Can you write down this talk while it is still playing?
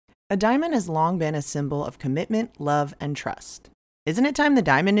A diamond has long been a symbol of commitment, love, and trust. Isn't it time the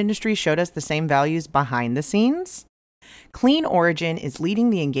diamond industry showed us the same values behind the scenes? Clean Origin is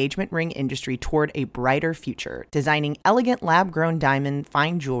leading the engagement ring industry toward a brighter future, designing elegant lab-grown diamond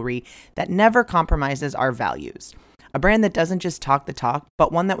fine jewelry that never compromises our values. A brand that doesn't just talk the talk,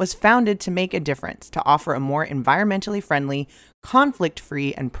 but one that was founded to make a difference, to offer a more environmentally friendly,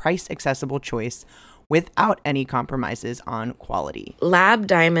 conflict-free, and price-accessible choice without any compromises on quality. Lab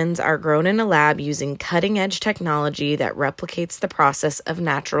diamonds are grown in a lab using cutting-edge technology that replicates the process of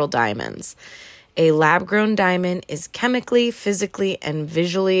natural diamonds. A lab-grown diamond is chemically, physically, and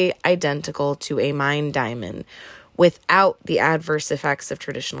visually identical to a mined diamond without the adverse effects of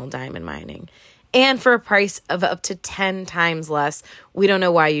traditional diamond mining. And for a price of up to 10 times less, we don't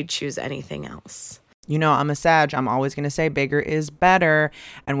know why you'd choose anything else. You know, I'm a Sag. I'm always going to say bigger is better.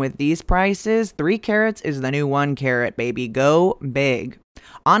 And with these prices, 3 carats is the new 1 carat, baby. Go big.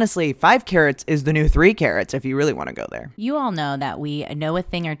 Honestly, 5 carats is the new 3 carats if you really want to go there. You all know that we know a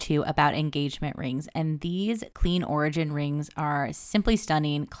thing or two about engagement rings, and these Clean Origin rings are simply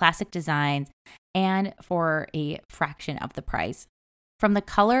stunning, classic designs, and for a fraction of the price. From the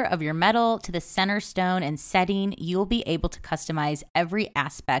color of your metal to the center stone and setting, you'll be able to customize every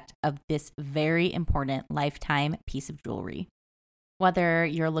aspect of this very important lifetime piece of jewelry. Whether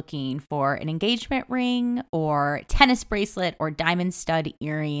you're looking for an engagement ring or tennis bracelet or diamond stud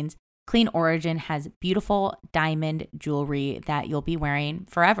earrings, Clean Origin has beautiful diamond jewelry that you'll be wearing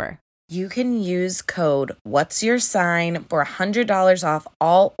forever. You can use code What's Your Sign for $100 off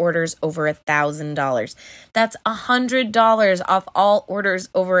all orders over $1,000. That's $100 off all orders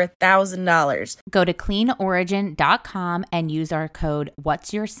over $1,000. Go to cleanorigin.com and use our code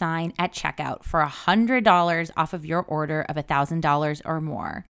What's Your Sign at checkout for $100 off of your order of $1,000 or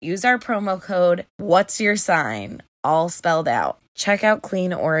more. Use our promo code What's Your Sign, all spelled out. Check out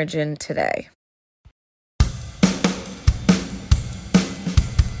Clean Origin today.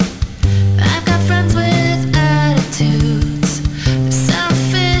 Friends with attitudes, they're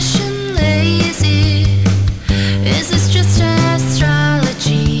selfish and lazy. Is this just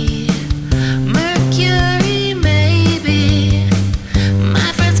astrology? Mercury, maybe.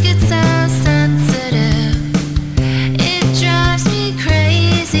 My friends get so sensitive, it drives me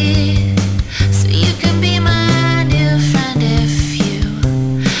crazy. So you can be my new friend if you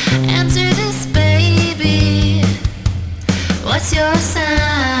answer this, baby. What's your sign?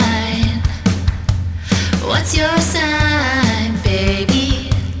 What's your sign, baby?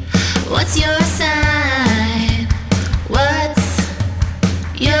 What's your sign? What's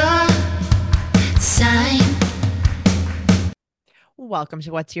your sign? Welcome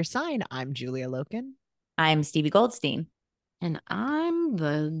to What's Your Sign? I'm Julia Loken. I'm Stevie Goldstein. And I'm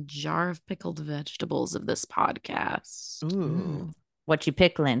the jar of pickled vegetables of this podcast. Ooh. What you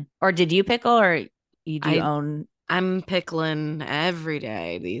pickling? Or did you pickle, or you do own? I'm pickling every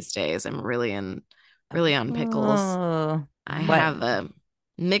day these days. I'm really on pickles. Oh, I have a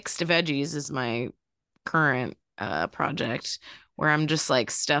mixed veggies is my current project, where I'm just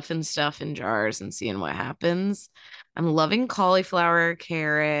like stuffing stuff in jars and seeing what happens. I'm loving cauliflower,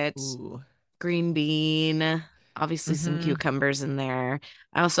 carrots, green bean, obviously some cucumbers in there.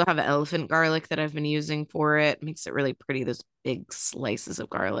 I also have elephant garlic that I've been using for it. Makes it really pretty, those big slices of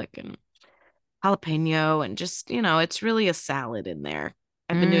garlic, and jalapeno, and just, it's really a salad in there.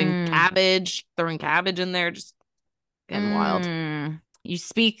 I've been doing cabbage, throwing cabbage in there, just getting wild. You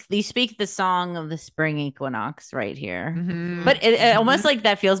speak the song of the spring equinox right here. But it almost like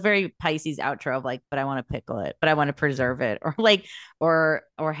that feels very Pisces outro of like, but I want to pickle it, but I want to preserve it, or like, or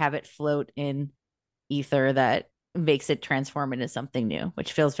have it float in ether that makes it transform into something new,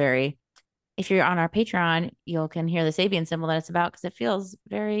 which feels very, if you're on our Patreon, you can hear the Sabian symbol that it's about, because it feels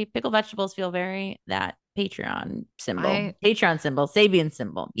very, pickled vegetables feel very that Patreon symbol, Sabian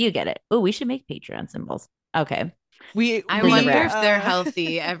symbol. You get it. Oh, we should make Patreon symbols. Okay. I wonder if they're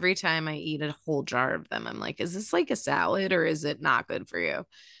healthy. Every time I eat a whole jar of them, I'm like, is this like a salad, or is it not good for you?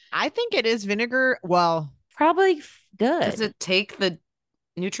 I think it is vinegar. Well, probably good. Does it take the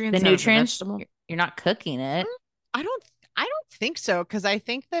nutrients? You're not cooking it. I don't think so, because I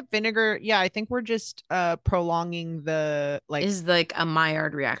think that vinegar, I think we're just prolonging the like. Is like a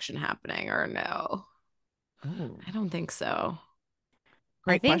Maillard reaction happening, or no? Ooh. I don't think so.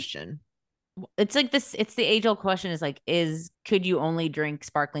 Great question. It's like this, it's the age-old question, is like, could you only drink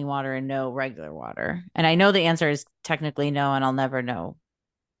sparkling water and no regular water? And I know the answer is technically no, and I'll never know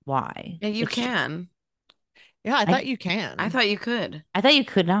why. Yeah, you can. Yeah, I thought you can. I thought you could. I thought you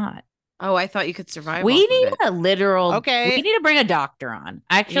could not. Oh, I thought you could survive We off of need it. a literal. Okay. We need to bring a doctor on.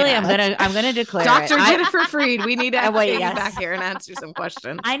 Actually, Yeah. I'm gonna declare Dr. it. Jennifer Freed, we need to wait, get you yes. back here and answer some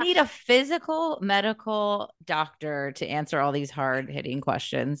questions. I need a physical medical doctor to answer all these hard hitting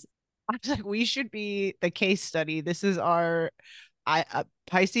questions. I was like, we should be the case study. This is our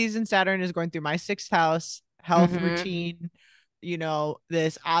Pisces and Saturn is going through my sixth house health routine. You know,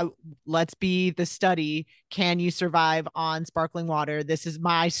 let's be the study. Can you survive on sparkling water? This is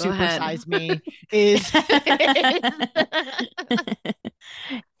my supersize me. Is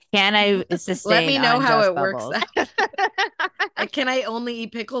Can I sustain? Let me know on how just it bubbles? works. Can I only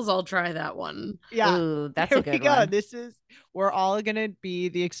eat pickles? I'll try that one. Yeah. Ooh, that's Here a good we go. one. We're all gonna be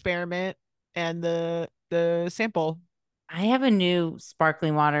the experiment and the sample. I have a new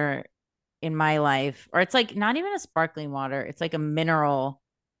sparkling water in my life, or it's like not even a sparkling water. It's like a mineral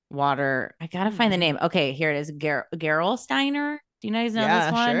water. I gotta find the name. Okay, here it is. Gerolsteiner. Do you guys know this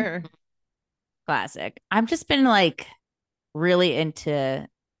Yeah, one? sure. Classic. I've just been like really into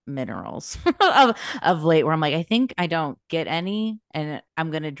minerals of late, where I'm like, I think I don't get any, and I'm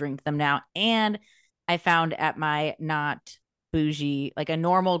gonna drink them now. And I found at my not bougie, like a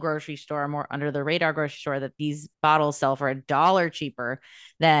normal grocery store, more under the radar grocery store, that these bottles sell for $1 cheaper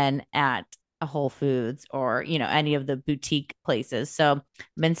than at a Whole Foods or any of the boutique places. So I've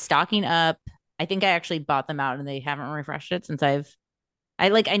been stocking up. I think I actually bought them out and they haven't refreshed it since I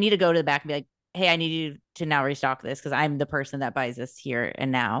need to go to the back and be like, hey, I need you to now restock this because I'm the person that buys this here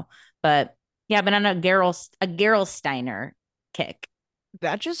and now. But yeah, I've been on a Gerolsteiner kick.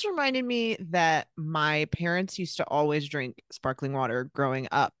 That just reminded me that my parents used to always drink sparkling water growing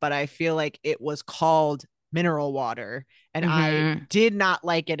up, but I feel like it was called mineral water and I did not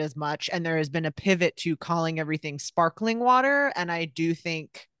like it as much. And there has been a pivot to calling everything sparkling water. And I do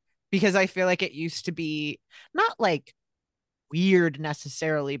think because I feel like it used to be not like weird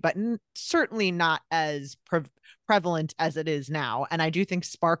necessarily, but certainly not as prevalent as it is now. And I do think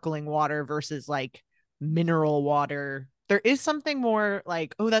sparkling water versus like mineral water, there is something more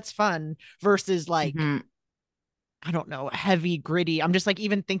like, oh, that's fun versus like, I don't know, heavy, gritty. I'm just like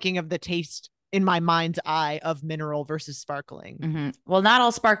even thinking of the taste in my mind's eye of mineral versus sparkling. Well, not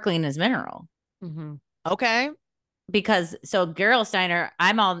all sparkling is mineral. Okay. Because so Gerolsteiner,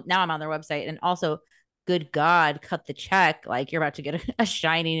 I'm on their website, and also good God, cut the check. Like you're about to get a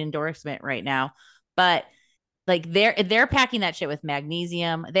shining endorsement right now. But like they're packing that shit with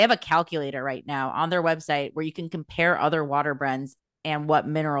magnesium. They have a calculator right now on their website where you can compare other water brands and what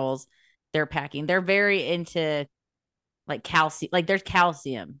minerals they're packing. They're very into like calcium. Like there's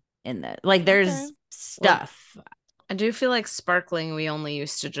calcium in that. Like there's stuff. Well, I do feel like sparkling we only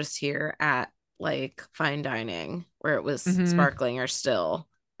used to just hear at like fine dining where it was sparkling or still.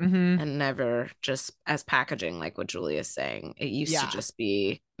 And never just as packaging, like what Julia's saying. It used to just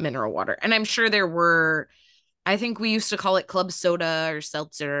be mineral water. And I'm sure there were, I think we used to call it club soda or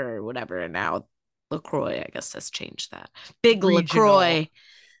seltzer or whatever. And now LaCroix, I guess, has changed that. Big regional. LaCroix.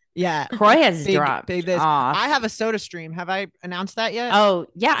 Yeah. Croix has dropped off. I have a Soda Stream. Have I announced that yet? Oh,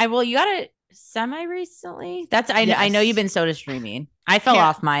 yeah. You got it semi recently. I know you've been Soda Streaming. I fell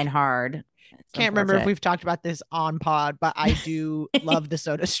off mine hard. Can't remember if we've talked about this on pod, but I do love the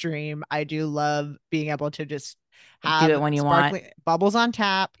Soda Stream. I do love being able to just have do it when you want. Bubbles on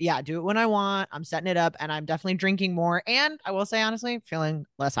tap. Yeah, do it when I want. I'm setting it up and I'm definitely drinking more. And I will say, honestly, feeling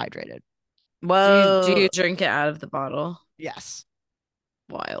less hydrated. Whoa. Do you drink it out of the bottle? Yes.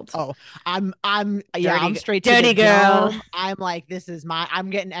 Wild. Oh, I'm straight to dirty the girl. dome. I'm like, I'm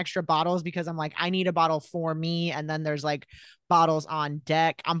getting extra bottles because I'm like, I need a bottle for me. And then there's like bottles on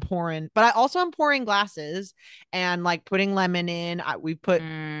deck. I'm pouring glasses and like putting lemon in. We put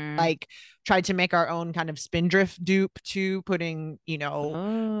like tried to make our own kind of spindrift dupe to putting,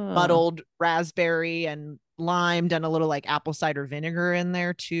 muddled raspberry and lime, done a little like apple cider vinegar in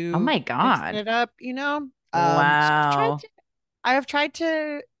there too. Oh my God. Mix it up, Wow. So I have tried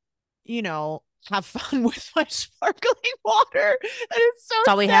to, have fun with my sparkling water. And it's so That's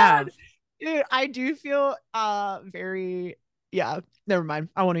all we sad. have. Dude, I do feel never mind.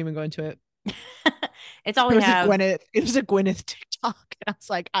 I won't even go into it. It's all we have. It was a Gwyneth TikTok. And I was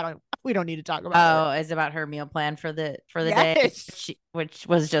like, we don't need to talk about it. It's about her meal plan for the Yes. day, which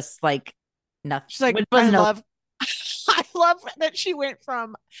was just like nothing. She's like, I love that she went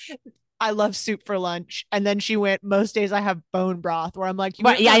from I love soup for lunch, and then she went most days I have bone broth, where I'm like,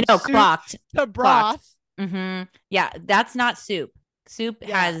 I know, clocked to broth. Yeah, that's not soup. Soup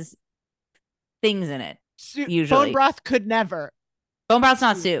has things in it. Usually bone broth could never. Bone broth's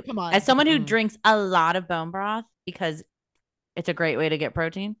not soup. Come on. As someone who drinks a lot of bone broth because it's a great way to get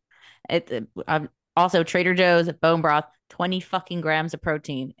protein, Also, Trader Joe's bone broth, 20 fucking grams of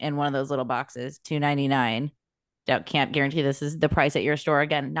protein in one of those little boxes, $2.99. Can't guarantee this is the price at your store.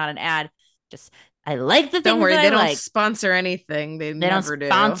 Again, not an ad. Just I like the Don't things worry, that they I don't like. sponsor anything. They They don't never do.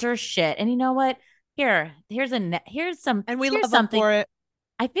 sponsor shit. And you know what? Here's some. And we here's love them something. for it.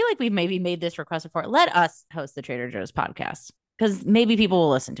 I feel like we've maybe made this request before. Let us host the Trader Joe's podcast because maybe people will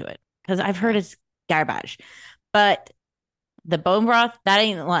listen to it because I've heard it's garbage. But the bone broth, that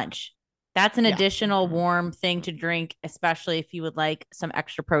ain't lunch. That's an additional warm thing to drink, especially if you would like some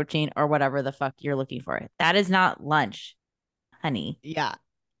extra protein or whatever the fuck you're looking for. That is not lunch, honey. Yeah.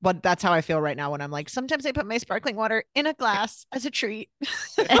 But that's how I feel right now when I'm like, sometimes I put my sparkling water in a glass as a treat.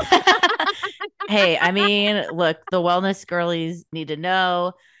 Hey, I mean, look, the wellness girlies need to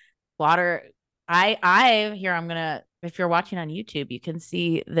know water. I'm gonna, if you're watching on YouTube, you can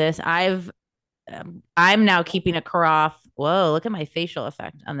see this. I'm now keeping a carafe. Whoa, look at my facial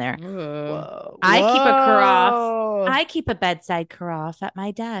effect on there. Whoa. I keep a carafe. I keep a bedside carafe at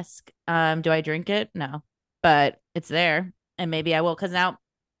my desk. Do I drink it? No, but it's there, and maybe I will because now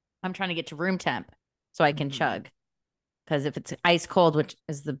I'm trying to get to room temp so I can chug. Because if it's ice cold, which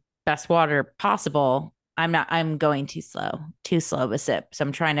is the best water possible, I'm going too slow of a sip. So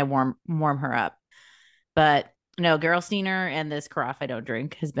I'm trying to warm her up. But no, Gerolsteiner and this carafe I don't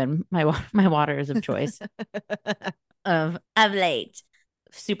drink has been my waters of choice of late.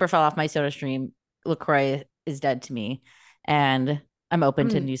 Super fell off my soda stream. LaCroix is dead to me. And I'm open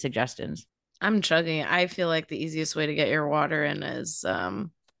to new suggestions. I'm chugging. I feel like the easiest way to get your water in is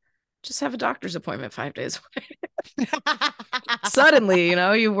just have a doctor's appointment 5 days away. Suddenly,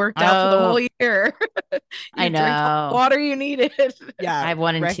 you worked out for the whole year. I know. Drink all the water you needed. Yeah. I have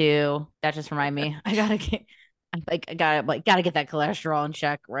 1 and 2. That just remind me. I gotta get that cholesterol in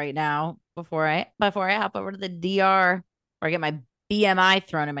check right now before I hop over to the DR or I get my BMI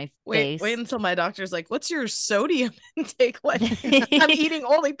thrown in my face. Wait until my doctor's like, "What's your sodium intake like?" I'm eating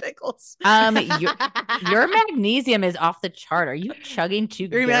only pickles. Your magnesium is off the chart. Are you chugging 2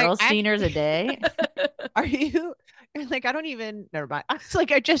 Gerolsteiners a day? Are you? You're like, I don't even. Never mind. I was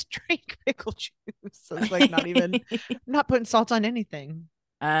like, I just drank pickle juice. So it's like I'm not putting salt on anything.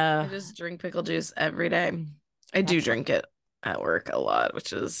 I just drink pickle juice every day. I do drink it at work a lot,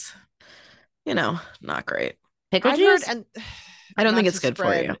 which is, not great. Pickle juice? And I don't think it's good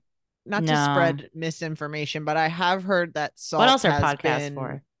for you. Not to spread misinformation, but I have heard that salt. What else are podcasts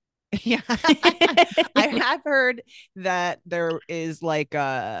for? Yeah. I have heard that there is like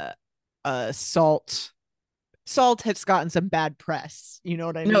a salt. Salt has gotten some bad press. You know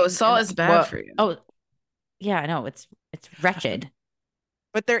what I mean? No, salt is bad for you. Oh, yeah, I know. It's wretched.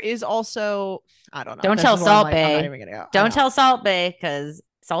 But there is also, I don't know. Don't tell Salt Bay. Don't tell Salt Bay because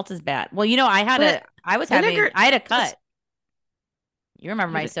salt is bad. Well, I had a cut. You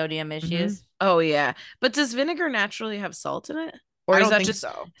remember my sodium issues? Oh yeah. But does vinegar naturally have salt in it? Or is that just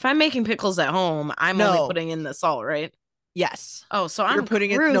so? If I'm making pickles at home, I'm only putting in the salt, right? Yes. Oh, so You're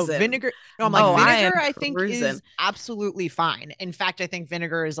putting cruising. No vinegar. No, I'm like vinegar. I think is absolutely fine. In fact, I think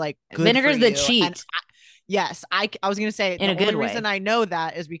vinegar is like good. Vinegar's for the you. cheat. And I was gonna say in the a good only way. reason I know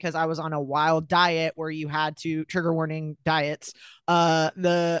that is because I was on a wild diet where you had to trigger warning diets.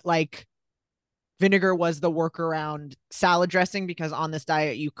 Vinegar was the workaround salad dressing because on this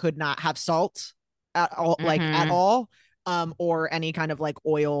diet you could not have salt at all, at all, or any kind of like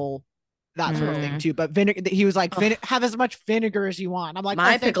oil. That sort of thing too, but vinegar. He was like, "Have as much vinegar as you want." I'm like,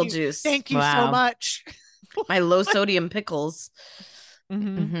 my pickle juice. Thank you so much. My low sodium pickles.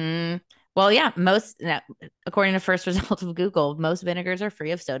 Well, yeah, according to first results of Google, most vinegars are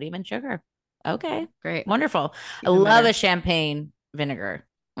free of sodium and sugar. Okay, great, wonderful. I love a champagne vinegar.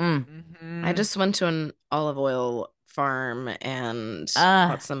 I just went to an olive oil farm and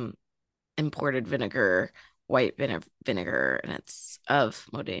bought some imported vinegar. White vinegar, and it's of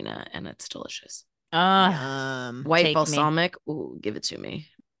Modena, and it's delicious. White balsamic. Ooh, give it to me.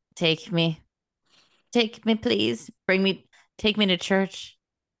 Take me, please. Take me to church.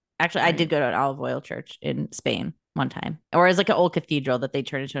 Actually, I did go to an olive oil church in Spain one time, or it's like an old cathedral that they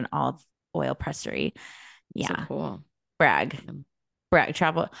turned into an olive oil pressery. Yeah, so cool. Brag,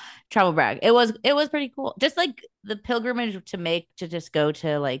 travel brag. It was pretty cool. Just like the pilgrimage to just go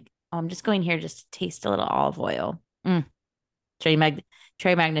to like. I'm just going here just to taste a little olive oil. Très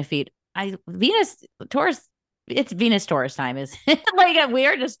magnifique. Venus Taurus. It's Venus Taurus time. Is like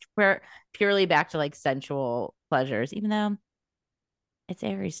we're purely back to like sensual pleasures, even though it's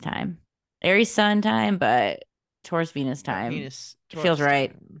Aries time, Aries Sun time, but Taurus Venus time. Venus Taurus feels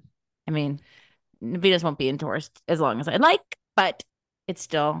right. Time. I mean, Venus won't be in Taurus as long as I'd like, but it's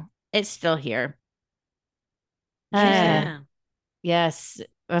still here. Yeah. Yes.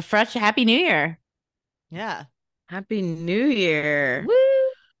 A fresh Happy New Year. Yeah. Happy New Year.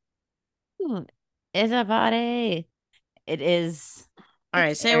 Woo! It's a party. It is All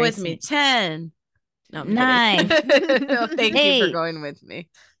right, It's say it with me. 10. No, I'm kidding. 9, No, thank you for 8, going with me.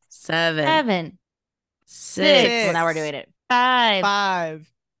 7, 7, 6. Well, now we're 6, doing it. 5,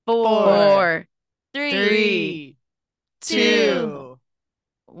 5, 4, 4, 4, 3, 3, 3, 2, 2,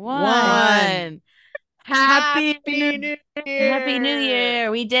 1. 1. 1. Happy New Happy New Happy New Year.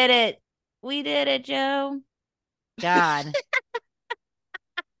 Year. We did it. We did it, Joe. God.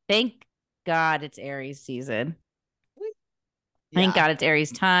 Thank God it's Aries season. Thank Yeah. God it's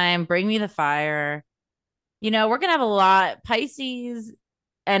Aries time. Bring me the fire. We're gonna have a lot. Pisces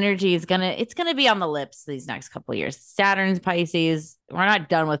energy is gonna be on the lips these next couple of years. Saturn's Pisces. We're not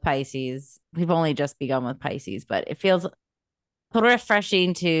done with Pisces. We've only just begun with Pisces, but it feels a little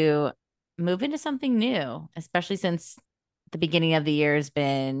refreshing to move into something new, especially since the beginning of the year has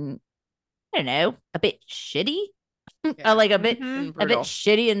been, I don't know, a bit shitty. Yeah. Like a bit Hmm. and a bit brutal.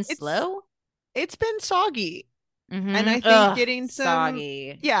 shitty and It's slow. it's been soggy. And Mm-hmm. I think Ugh, getting some,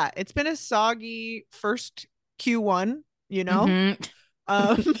 soggy. yeah, it's been a soggy first Q1, you know? Mm-hmm.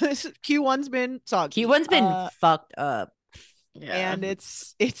 Q1's been soggy. Q1's been fucked up. Yeah. And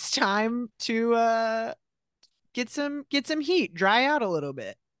it's time to get some heat, dry out a little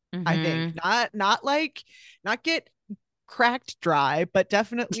bit. I think Mm-hmm. not get cracked dry, but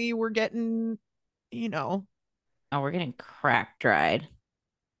definitely we're getting, you know, Oh, we're getting crack dried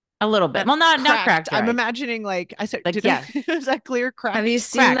a little bit. Well, not cracked. crack I'm dried. imagining like I said, Like, did I yeah, is that clear? Have you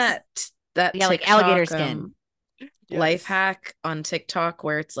Cracked. seen cracks. that Yeah, like alligator TikTok skin. life Yes. hack on TikTok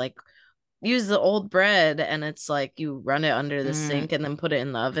where it's like use the old bread and it's like you run it under the Mm, sink and then put it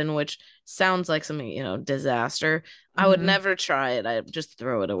in the oven, which sounds like something, disaster. I would Mhm. never try it. I just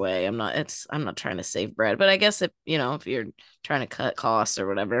throw it away. I'm not trying to save bread, but I guess if you're trying to cut costs or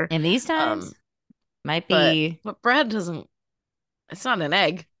whatever. in these Um, times, might but be. bread doesn't it's not an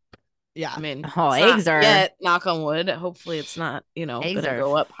egg. I Yeah. mean, Oh, it's not yet, knock on wood. Hopefully it's not, eggs gonna are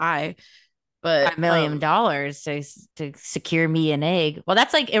go up high. But $5 million to secure me an egg. Well,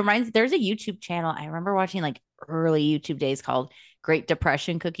 that's like it reminds. There's a YouTube channel I remember watching like early YouTube days called Great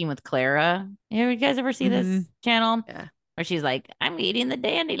Depression Cooking with Clara. You guys ever see Mhm. this channel yeah. where she's like, "I'm eating the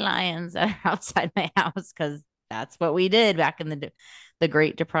dandelions that are outside my house because that's what we did back in the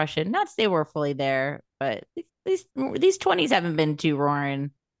Great Depression." Not to say we're fully there, but these 20s haven't been too roaring.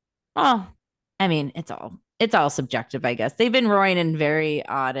 Oh, I mean, it's all subjective, I guess. They've been roaring in very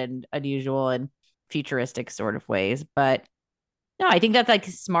odd and unusual and futuristic sort of ways, but no, I think that's like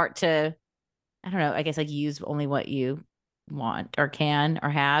smart to, I don't know, I guess like use only what you want or can or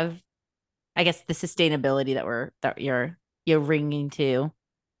have. I guess the sustainability that you're ringing to.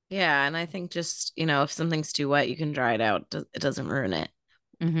 Yeah, and I think just, if something's too wet, you can dry it out. It doesn't ruin it.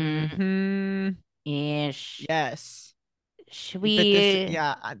 Mm-hmm. Mhm. Ish. Yes. Should But this, we?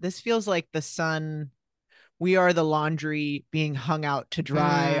 yeah, this feels like the sun. We are the laundry being hung out to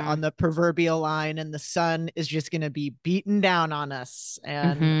dry on Mm, the proverbial line, and the sun is just going to be beaten down on us.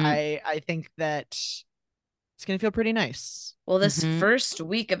 And mm-hmm, I think that it's going to feel pretty nice. Well, this mm-hmm. first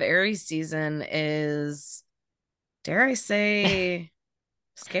week of Aries season is, dare I say,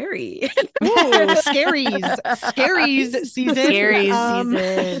 scary. Ooh, scaries season. Scary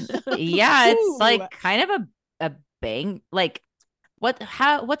season. Yeah, it's Ooh, like kind of a bang. Like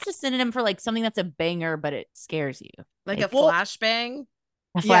what's the synonym for like something that's a banger but it scares you? Like a Like well, flashbang.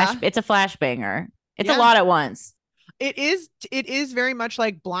 yeah, it's a flash banger. It's a yeah. lot at once. It is very much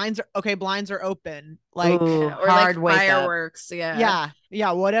like blinds are open. Like, Ooh, Yeah, or like hard wake up. fireworks. Yeah.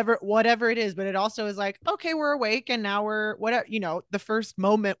 yeah, whatever it is, but it also is like, okay, we're awake and now we're whatever, the first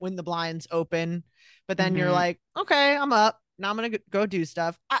moment when the blinds open, but then you're Mm-hmm. like, okay, I'm up. Now I'm gonna go do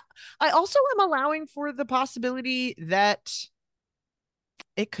stuff. I also am allowing for the possibility that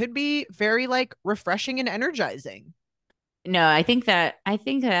it could be very like refreshing and energizing. No, I think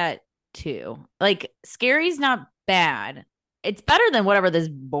that too. Like scary's not bad. It's better than whatever this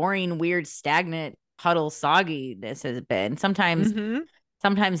boring, weird, stagnant puddle sogginess has been. Mm-hmm.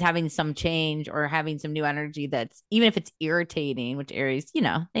 Sometimes having some change or having some new energy that's even if it's irritating, which Aries, they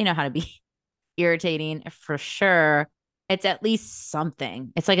know how to be irritating for sure. It's at least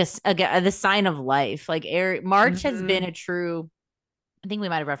something. It's like the sign of life. Like March has Mm-hmm. been a true. I think we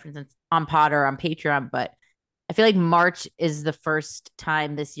might have referenced it on Pod or on Patreon, but I feel like March is the first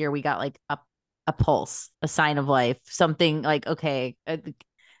time this year we got like a pulse, a sign of life, something like okay,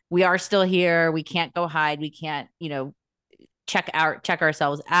 we are still here. We can't go hide. We can't, check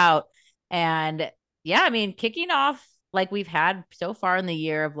ourselves out. And yeah, I mean, kicking off like we've had so far in the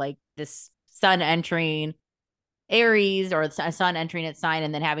year of like this sun entering Aries or a sun entering its sign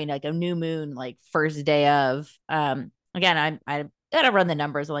and then having like a new moon like first day of. Again, I gotta run the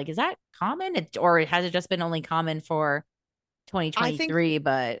numbers. Like, is that common? Or has it just been only common for I think 2023?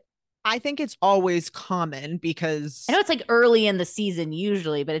 But I think it's always common I know because it's like early in the season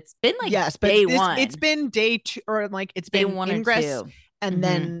usually, but it's been like yes, but day it's one, been day two, or like it's day been one or ingress two. and Mm-hmm.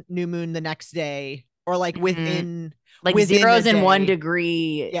 then new moon the next day, or like Mm-hmm. Like within a zeros and one day.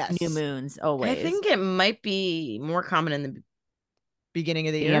 degree new Yes, moons I always. think it might be more common in the beginning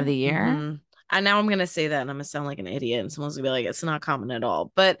of the Beginning of year. the year. And now I'm gonna say that and I'm gonna sound like an idiot and someone's gonna be like, it's not common at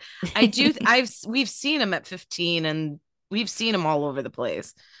all. But I do we've seen them at 15 and we've seen them all over the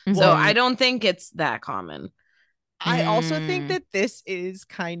place. So Well, I Mhm. don't think it's that common. I also think Mm. that this is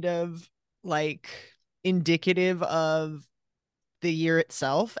kind of like indicative of the year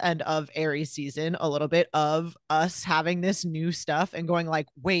itself and of Aries season, a little bit of us having this new stuff and going like,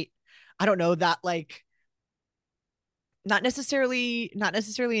 wait, I don't know that, like, not necessarily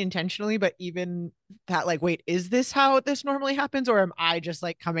intentionally, but even that, like, wait, is this how this normally happens, or am I just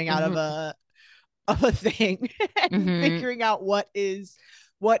like coming out Mhm. of a thing and Mhm. figuring out what is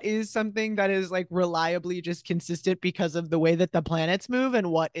something that is like reliably just consistent because of the way that the planets move, and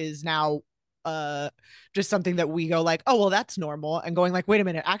what is now uh just something that we go like, oh well, that's normal, and going like, wait a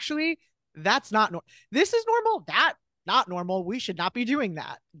minute, actually that's not this is normal, that not normal, we should not be doing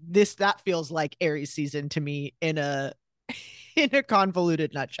that. That feels like Aries season to me in a in a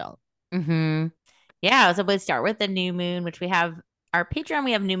convoluted nutshell. Mhm. Yeah, so we start with the new moon, which we have our Patreon.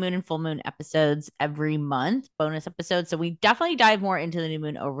 We have new moon and full moon episodes every month, bonus episodes. So we definitely dive more into the new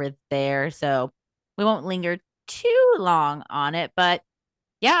moon over there. So we won't linger too long on it, but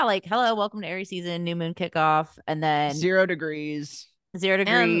yeah, like hello, welcome to Aries season, new moon kickoff, and then 0 degrees. And0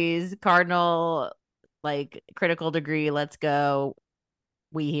 degrees, cardinal, like critical degree. Let's go.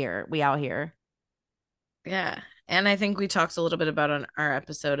 We out here. yeah. And I think we talked a little bit about on our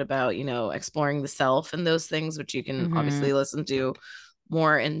episode about, exploring the self and those things, which you can Mm-hmm. obviously listen to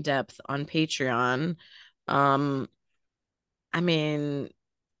more in depth on Patreon. Um, I mean,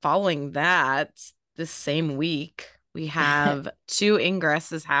 following that, this same week, we have two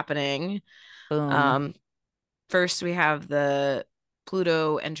ingresses happening. Boom. Um, First, we have the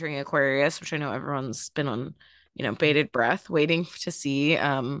Pluto entering Aquarius, which I know everyone's been on, bated breath, waiting to see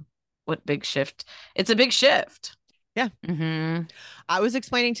what big shift. It's a big shift. Yeah. Mm-hmm. I was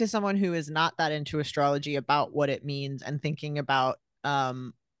explaining to someone who is not that into astrology about what it means, and thinking about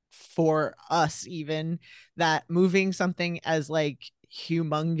for us, even that moving something as like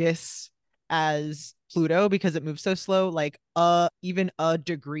humongous as Pluto, because it moves so slow, like even a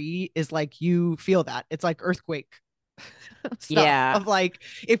degree is like, you feel that it's like earthquake stuff Yeah. of like,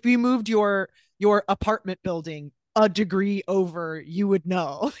 if you moved your apartment building a degree over, you would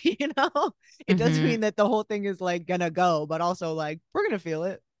know. It doesn't Mm-hmm. mean that the whole thing is like gonna go, but also like we're gonna feel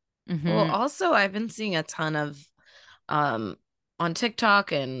it. Well, Mm-hmm. also, I've been seeing a ton of um on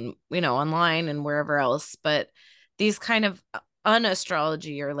TikTok and online and wherever else, but these kind of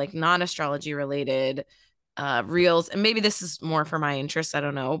unastrology or like non-astrology related reels, and maybe this is more for my interest, I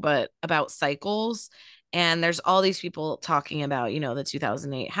don't know, but about cycles. And there's all these people talking about, the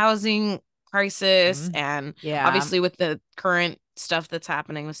 2008 housing crisis, Mm-hmm. and Yeah. obviously with the current stuff that's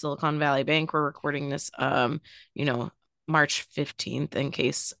happening with Silicon Valley Bank. We're recording this you know March 15th in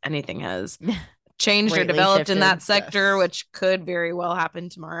case anything has changed or Greatly developed in that shifted. sector, Yes. which could very well happen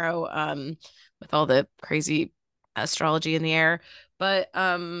tomorrow, with all the crazy astrology in the air. But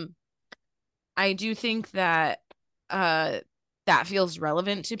I do think that uh, that feels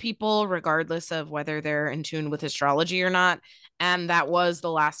relevant to people, regardless of whether they're in tune with astrology or not. And that was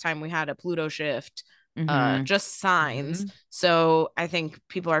the last time we had a Pluto shift, Mm-hmm. just signs. Mm-hmm. So I think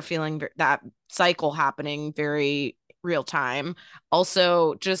people are feeling that cycle happening very real time.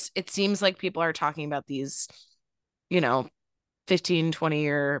 Also, just it seems like people are talking about these, you know, 15,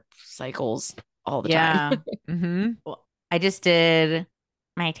 20-year cycles all the time. Yeah. Mm-hmm. Well, I just did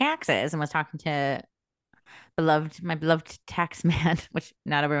my taxes and was talking to my beloved tax man, which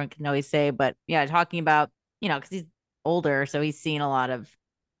not everyone can always say, but yeah, talking about, because he's older, so he's seen a lot of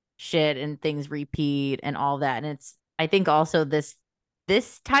shit and things repeat and all that. And I think also this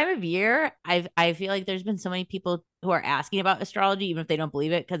time of year, I feel like there's been so many people who are asking about astrology, even if they don't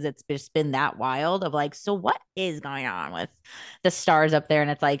believe it, because it's just been that wild of like, so what is going on with the stars up there? And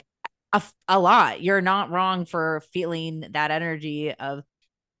it's like a lot. You're not wrong for feeling that energy of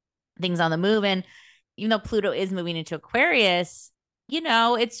things on the move. And even though Pluto is moving into Aquarius,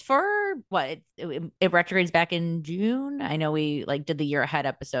 it's for what it retrogrades back in June. I know we like did the year ahead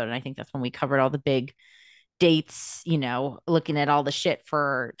episode, and I think that's when we covered all the big dates, looking at all the shit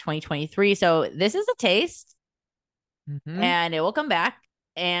for 2023. So this is a taste. Mhm. and it will come back.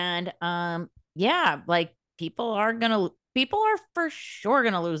 And yeah, like people are for sure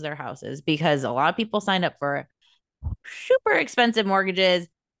gonna lose their houses because a lot of people signed up for super expensive mortgages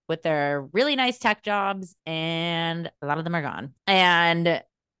with their really nice tech jobs, and a lot of them are gone. And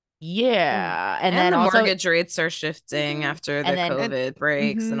yeah, and And then the also, mortgage rates are shifting after and the then COVID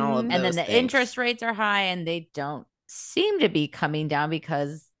breaks and all of Mhm. and then those the things. interest rates are high, and they don't seem to be coming down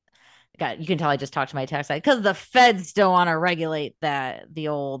because God, you can tell I just talked to my tax side because the feds still want to regulate the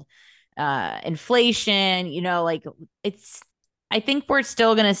old inflation, like it's I think we're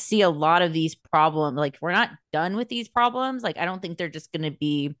still going to see a lot of these problems. Like we're not done with these problems. Like I don't think they're just going to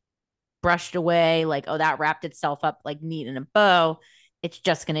be brushed away like, oh, that wrapped itself up like neat in a bow. It's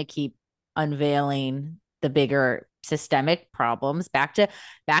just going to keep unveiling the bigger systemic problems. Back to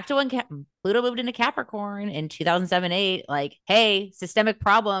when Pluto moved into Capricorn in 2007-8. Like, hey, systemic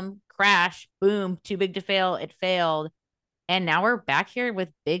problem, crash, boom, too big to fail. It failed, and now we're back here with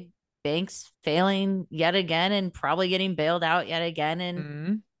big banks failing yet again and probably getting bailed out yet again.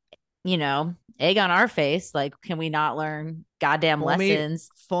 And Mhm. egg on our face. Like, can we not learn goddamn Fool me, lessons?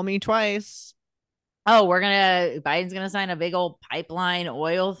 fool me twice. Oh, Biden's gonna sign a big old pipeline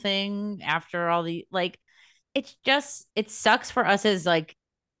oil thing after all the like it sucks for us as like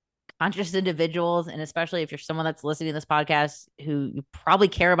conscious individuals, and especially if you're someone that's listening to this podcast who you probably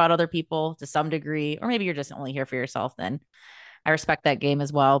care about other people to some degree, or maybe you're just only here for yourself, then I respect that game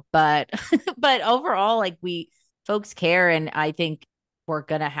as well. But but overall, like we folks care, and I think we're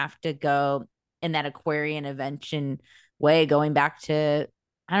gonna have to go in that Aquarian invention way, going back to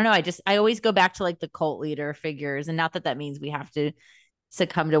I don't know. I always go back to like the cult leader figures, and not that that means we have to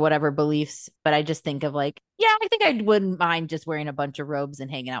succumb to whatever beliefs, but I just think of like, yeah, I think I wouldn't mind just wearing a bunch of robes and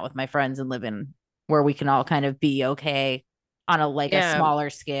hanging out with my friends and living where we can all kind of be okay on a Yeah. smaller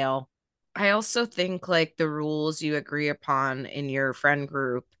scale. I also think like the rules you agree upon in your friend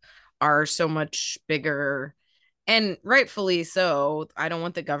group are so much bigger, and rightfully so. I don't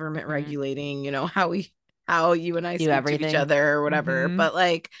want the government Mhm. regulating, how you and I Do speak to each everything. other or whatever. Mhm. But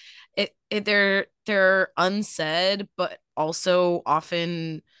like they're unsaid, but also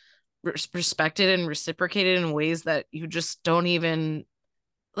often respected and reciprocated in ways that you just don't even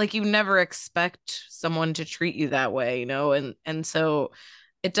like you never expect someone to treat you that way, and so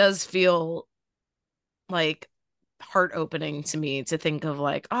it does feel like heart opening to me to think of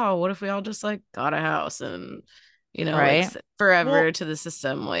like, oh, what if we all just like got a house and like Right. forever Well, to the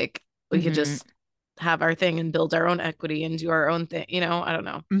system, like we could Hmm. just have our thing and build our own equity and do our own thing, I don't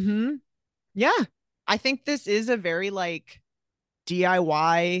know. mhm. Yeah. I think this is a very like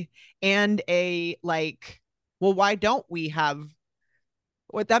DIY and a like, well, why don't we have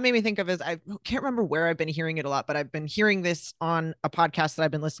what that made me think of is I can't remember where I've been hearing it a lot, but I've been hearing this on a podcast that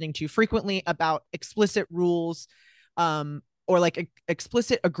I've been listening to frequently about explicit rules, or like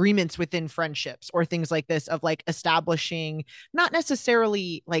explicit agreements within friendships or things like this of like establishing not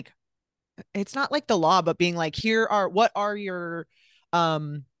necessarily like it's not like the law, but being like, here are what are your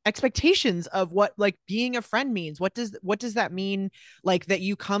expectations of what like being a friend means. What does that mean? Like that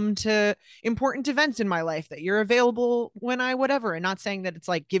you come to important events in my life, that you're available when I whatever, and not saying that it's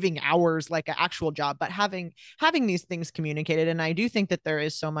like giving hours like an actual job, but having these things communicated. And I do think that there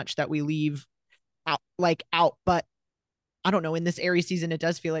is so much that we leave out, but I don't know, in this Aries season, it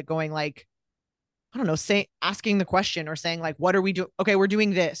does feel like going like, I don't know, say asking the question or saying like, what are we doing? Okay, we're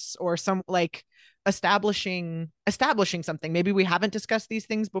doing this, or some like establishing something. Maybe we haven't discussed these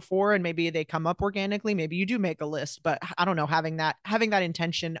things before and maybe they come up organically. Maybe you do make a list, but I don't know, having that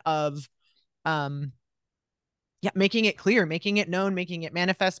intention of um yeah, making it clear, making it known, making it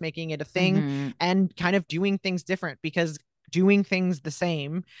manifest, making it a thing, Hmm. and kind of doing things different because doing things the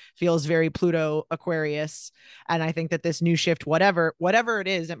same feels very Pluto Aquarius. And I think that this new shift, whatever it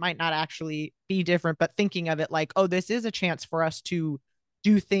is, it might not actually be different, but thinking of it like, oh, this is a chance for us to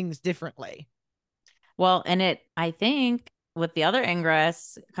do things differently. Well, and I think with the other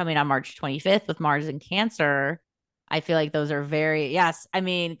ingress coming on March 25th with Mars and Cancer, I feel like those are very, yes. I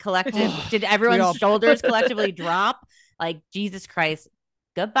mean, did We everyone's all shoulders collectively drop? Like, Jesus Christ.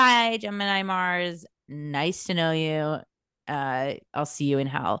 Goodbye, Gemini Mars. Nice to know you. I'll see you in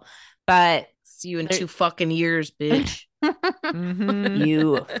hell. But See you in there, 2 fucking years, bitch. mm-hmm.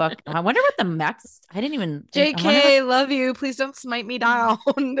 you fuck. I wonder what the max, I didn't even think, I wonder what, JK, love you. Please don't smite me down.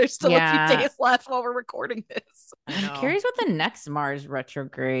 There's still a few yeah. days left while we're recording this. I I'm know. curious what the next Mars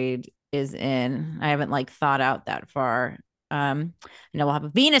retrograde is in. I haven't like thought out that far. I know we'll have a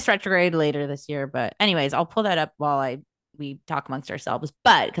Venus retrograde later this year, but anyways, I'll pull that up while we talk amongst ourselves.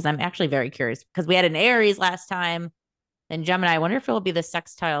 But because I'm actually very curious, because we had an Aries last time, then Gemini. I wonder if it will be the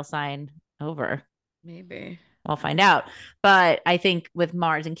sextile sign over. Maybe. we'll find out. But I think with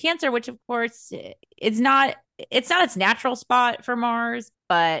Mars and Cancer, which of course it's not its natural spot for Mars,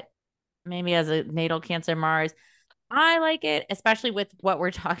 but maybe as a natal Cancer Mars, I like it, especially with what we're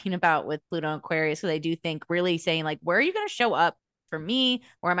talking about with Pluto and Aquarius, because I do think really saying like, where are you going to show up for me?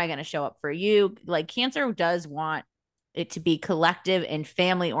 Where am I going to show up for you? Like Cancer does want it to be collective and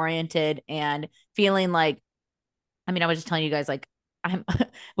family oriented and feeling like, I mean, I was just telling you guys like I'm,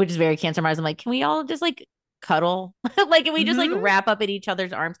 which is very Cancer Mars. I'm like, can we all just like cuddle? Like, can we just like Mm-hmm. wrap up in each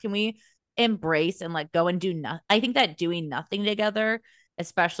other's arms? Can we embrace and like go and do nothing? I think that doing nothing together,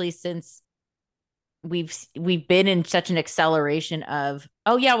 especially since we've been in such an acceleration of,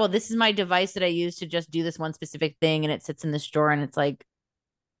 oh yeah, well this is my device that I use to just do this one specific thing and it sits in this drawer and it's like,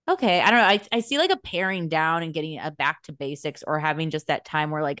 okay, I don't know. I see like a paring down and getting a back to basics or having just that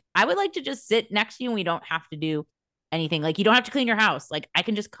time where like I would like to just sit next to you and we don't have to do anything. Like you don't have to clean your house. Like I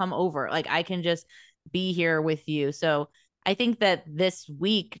can just come over. Like I can just be here with you. So I think that this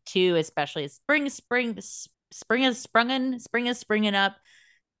week too, especially spring is springing up.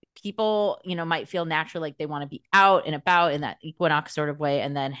 People, might feel naturally like they want to be out and about in that equinox sort of way.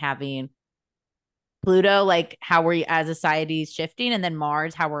 And then having Pluto, like how we're as a society shifting, and then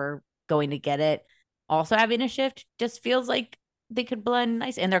Mars, how we're going to get it also having a shift, just feels like they could blend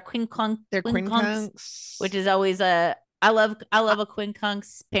nice. And their They're quincunx, which quincunx. is always I love a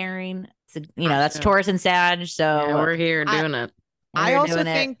quincunx pairing. So, that's Yeah. Taurus and Sag. Yeah, So we're here I doing it. I we're also doing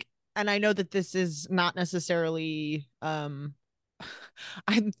it. think, and I know that this is not necessarily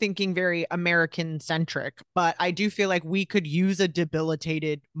I'm thinking very American centric, but I do feel like we could use a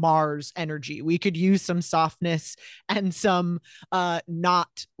debilitated Mars energy. We could use some softness and some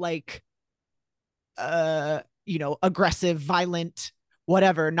not like aggressive, violent,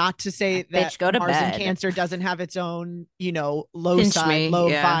 whatever. Not to say that Bitch, go to Mars and bed. Cancer doesn't have its own, low Pinch side, me. low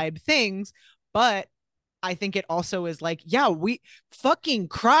Yeah. vibe things, but I think it also is like, yeah, we fucking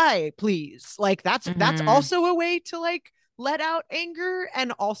cry, please. Like that's Mm-hmm. also a way to like let out anger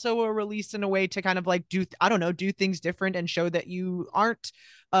and also a release in a way to kind of like do, I don't know, do things different and show that you aren't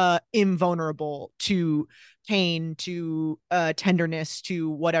invulnerable to pain, to tenderness, to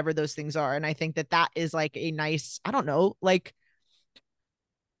whatever those things are. And I think that that is like a nice, I don't know, like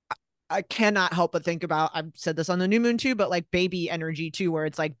I cannot help but think about, I've said this on the new moon too, but like baby energy too, where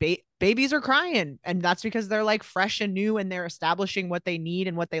it's like babies are crying and that's because they're like fresh and new and they're establishing what they need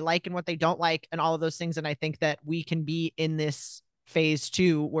and what they like and what they don't like and all of those things. And I think that we can be in this phase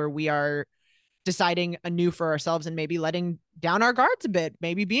too, where we are deciding anew for ourselves and maybe letting down our guards a bit,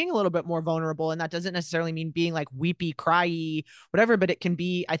 maybe being a little bit more vulnerable. And that doesn't necessarily mean being like weepy, cryy, whatever, but it can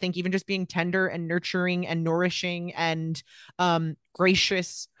be, I think, even just being tender and nurturing and nourishing and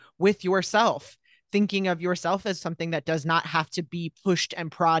gracious with yourself, thinking of yourself as something that does not have to be pushed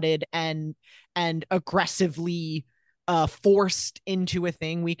and prodded and aggressively forced into a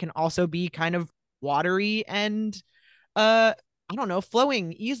thing. We can also be kind of watery and I don't know,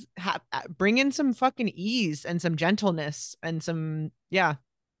 flowing, ease, bring in some fucking ease and some gentleness and some, yeah.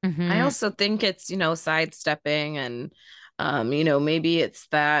 I Mm-hmm. also think it's, sidestepping and, maybe it's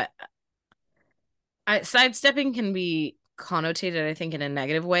that sidestepping can be connotated, I think, in a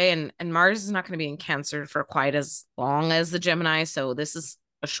negative way. And Mars is not going to be in Cancer for quite as long as the Gemini. So this is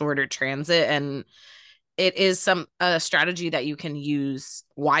a shorter transit. And it is a strategy that you can use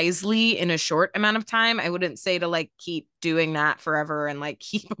wisely in a short amount of time. I wouldn't say to like keep doing that forever and like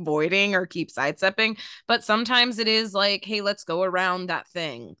keep avoiding or keep sidestepping, but sometimes it is like, hey, let's go around that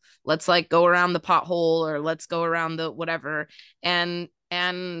thing. Let's like go around the pothole or let's go around the whatever. And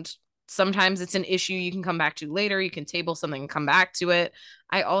sometimes it's an issue you can come back to later. You can table something and come back to it.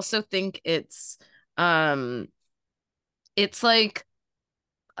 I also think it's like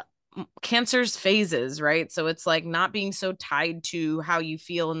Cancer's phases, right? So it's like not being so tied to how you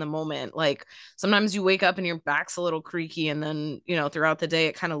feel in the moment. Like sometimes you wake up and your back's a little creaky and then, throughout the day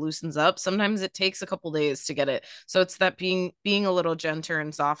it kind of loosens up. Sometimes it takes a couple days to get it. So it's that being a little gentler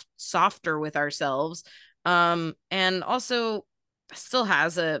and softer with ourselves. And also still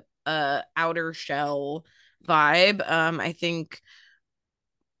has a outer shell vibe. I think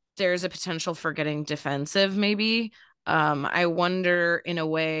there's a potential for getting defensive maybe. I wonder in a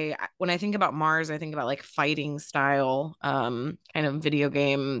way when I think about Mars, I think about like fighting style, kind of video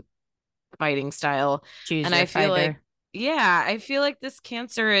game fighting style. Choose And your I feel like, fighter. yeah, I feel like this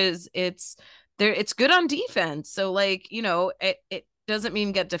Cancer it's there, it's good on defense. So like, it doesn't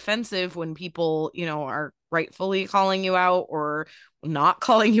mean get defensive when people, are rightfully calling you out or not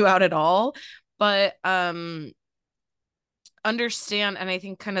calling you out at all. But understand, and I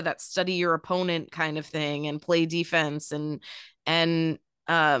think kind of that study your opponent kind of thing and play defense and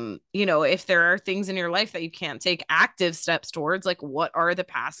if there are things in your life that you can't take active steps towards, like what are the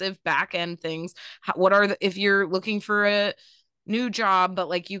passive back end things? If you're looking for a new job, but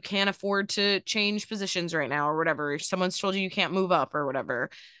like you can't afford to change positions right now or whatever, if someone's told you can't move up or whatever,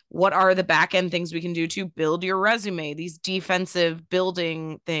 what are the back end things we can do to build your resume? These defensive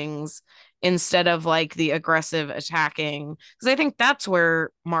building things instead of like the aggressive attacking. Because I think that's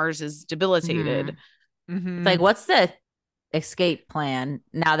where Mars is debilitated. It's like, what's the escape plan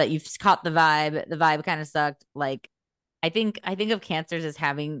now that you've caught the vibe kind of sucked. Like I think of cancers as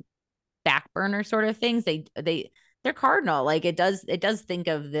having back burner sort of things. They're cardinal. Like it does think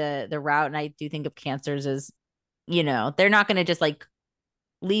of the route. And I do think of cancers as, they're not going to just like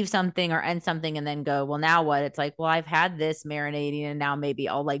leave something or end something and then go, well, now what? It's like, well, I've had this marinating and now maybe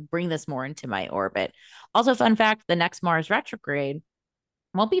I'll like bring this more into my orbit. Also, fun fact, the next Mars retrograde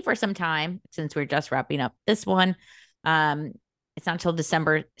won't be for some time since we're just wrapping up this one. Um, it's not until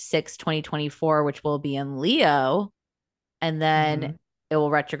December 6th, 2024, which will be in Leo. And then it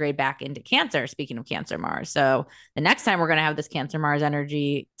will retrograde back into Cancer. Speaking of Cancer Mars. So the next time we're going to have this Cancer Mars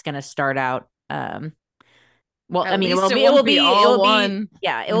energy, it's going to start out. Well, At I mean, least it will be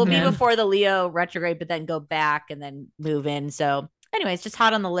it will be before the Leo retrograde, but then go back and then move in. So anyways, just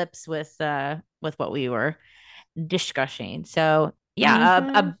hot on the lips with what we were discussing. So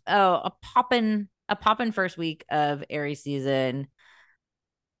yeah, a poppin' first week of Aries season.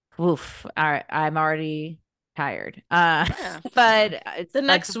 Oof. All right, I'm already tired. But it's the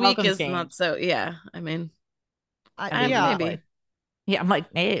next week is change. not so. Yeah, I mean, maybe. Yeah, I'm like,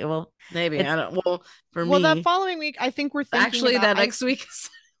 hey, well, maybe I don't. Well, for me, that following week, I think we're thinking actually that next week is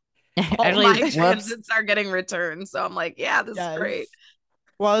all my transits are getting returned. So I'm like, yeah, this is great.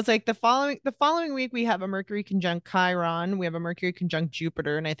 Well, it's like the following week we have a Mercury conjunct Chiron, we have a Mercury conjunct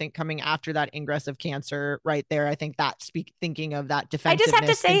Jupiter, and I think coming after that ingress of Cancer right there, I think that thinking of that defensiveness, I just have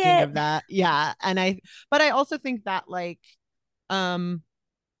to say thinking it. of that, yeah, but I also think that like, I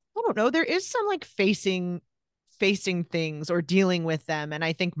don't know, there is some like facing things or dealing with them. And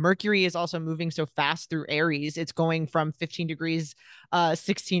I think Mercury is also moving so fast through Aries. It's going from 15 degrees,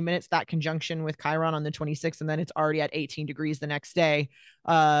 16 minutes, that conjunction with Chiron on the 26th. And then it's already at 18 degrees the next day,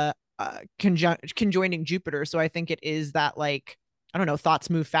 conjoining Jupiter. So I think it is that like, I don't know,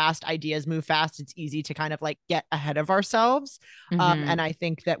 thoughts move fast, ideas move fast. It's easy to kind of like get ahead of ourselves. And I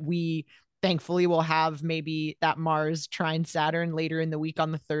think that we thankfully will have maybe that Mars trine Saturn later in the week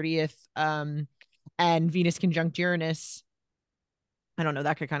on the 30th. And Venus conjunct Uranus. I don't know,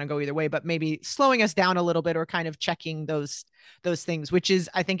 that could kind of go either way, but maybe slowing us down a little bit or kind of checking those things, which is,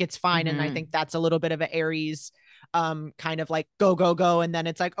 I think it's fine. And I think that's a little bit of an Aries kind of like go. And then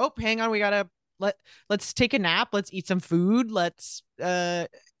it's like, oh, hang on, we gotta let's take a nap, let's eat some food, let's not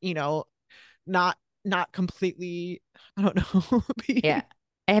completely, I don't know. Yeah.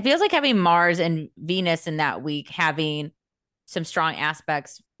 It feels like having Mars and Venus in that week, having some strong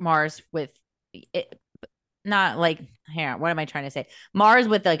aspects, Mars with it, not like, here, what am I trying to say? Mars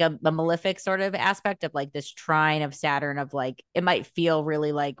with like a malefic sort of aspect of like this trine of Saturn of like, it might feel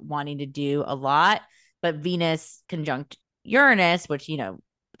really like wanting to do a lot, but Venus conjunct Uranus, which,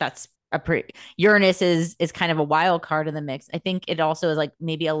 that's Uranus is kind of a wild card in the mix. I think it also is like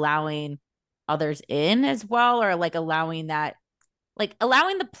maybe allowing others in as well, or like allowing the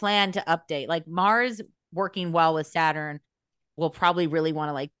plan to update, like Mars working well with Saturn will probably really want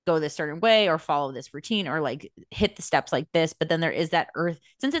to like go this certain way or follow this routine or like hit the steps like this. But then there is that Earth,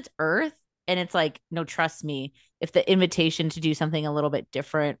 since it's Earth and it's like, no, trust me, if the invitation to do something a little bit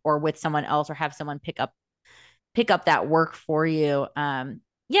different or with someone else or have someone pick up that work for you.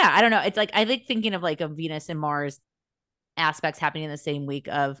 Yeah, I don't know. It's like, I like thinking of like a Venus and Mars aspects happening in the same week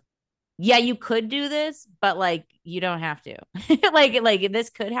of, yeah, you could do this, but like, you don't have to. like this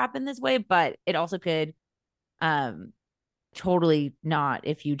could happen this way, but it also could, totally not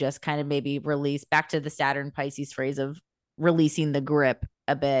if you just kind of maybe release back to the Saturn Pisces phrase of releasing the grip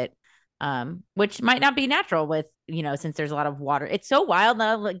a bit, which might not be natural with, since there's a lot of water. It's so wild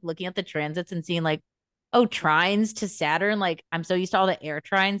now, like looking at the transits and seeing like, oh, trines to Saturn. Like I'm so used to all the air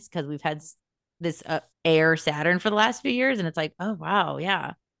trines because we've had this air Saturn for the last few years. And it's like, oh, wow.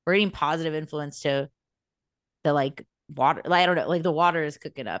 Yeah. We're getting positive influence to the like water. Like, I don't know, like the water is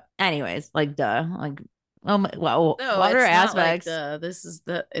cooking up. Anyways, like duh. Like, oh my, well, no, water it's aspects. Not like this is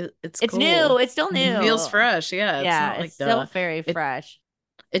it's cool. new. It's still new. It feels fresh. Yeah. It's not like it's still very fresh.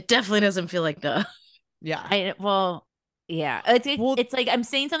 It definitely doesn't feel like duh. Yeah. Yeah. It's like I'm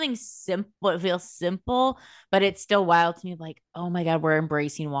saying something simple. It feels simple, but it's still wild to me. Like, oh my God, we're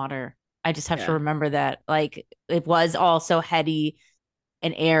embracing water. I just have to remember that. Like, it was all so heady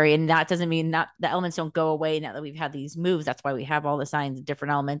an Aries, and that doesn't mean not the elements don't go away now that we've had these moves. That's why we have all the signs of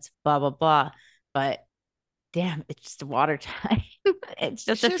different elements, blah blah blah. But damn, it's just a water time. It's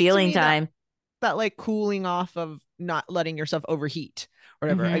just It's a just to feeling me that time. like cooling off of not letting yourself overheat or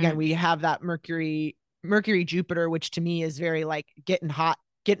whatever. Mm-hmm. Again, we have that Mercury Jupiter, which to me is very like getting hot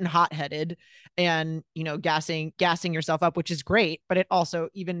headed and gassing yourself up, which is great. But it also,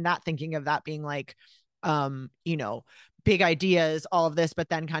 even not thinking of that being like you know big ideas, all of this, but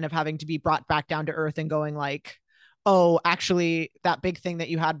then kind of having to be brought back down to earth and going like, oh, actually that big thing that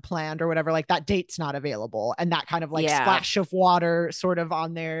you had planned or whatever, like that date's not available, and that kind of like Yeah. splash of water sort of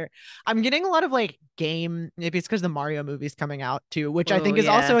on there. I'm getting a lot of like maybe it's because the Mario movie's coming out too, which I Oh think is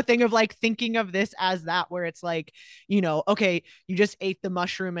also yeah. a thing of like thinking of this as that, where it's like, okay, you just ate the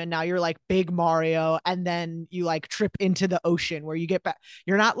mushroom and now you're like big Mario, and then you like trip into the ocean where you get back,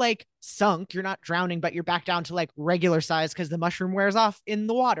 you're not like sunk, you're not drowning, but you're back down to like regular size because the mushroom wears off in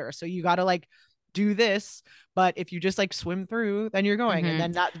the water, so you got to like do this. But if you just like swim through, then you're going. And Mm-hmm.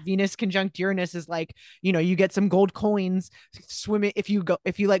 then that Venus conjunct Uranus is like, you get some gold coins, swim it. If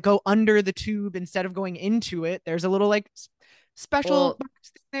you like go under the tube instead of going into it, there's a little like special Well,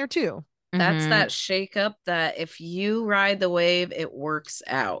 box there too. that's Mm-hmm. that shake up that if you ride the wave, it works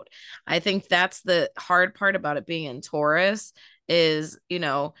out. I think that's the hard part about it being in Taurus is,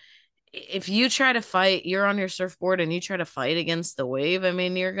 if you try to fight, you're on your surfboard and you try to fight against the wave, I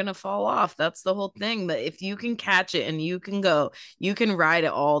mean, you're going to fall off. That's the whole thing. But if you can catch it and you can go, you can ride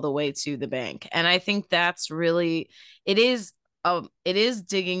it all the way to the bank. And I think that's really, it is. It is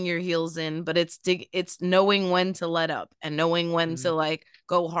digging your heels in, but it's knowing when to let up and knowing when to like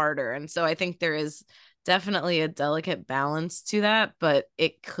go harder. And so I think there is definitely a delicate balance to that, but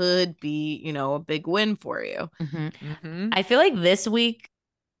it could be, a big win for you. Mm-hmm. Mm-hmm. I feel like this week,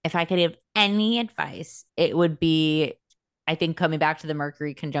 if I could give any advice, it would be, I think coming back to the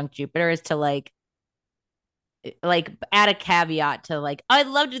Mercury conjunct Jupiter is to like add a caveat to like, I'd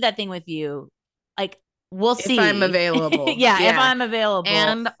love to do that thing with you. Like, we'll If I'm see. available. Yeah, if Yeah. I'm available.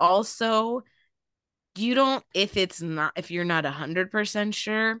 And also, you don't, if you're not 100%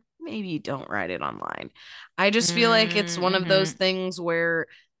 sure, maybe you don't write it online. I just feel like it's one of those Mm-hmm. things where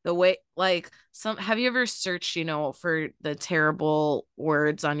the way, like, have you ever searched, for the terrible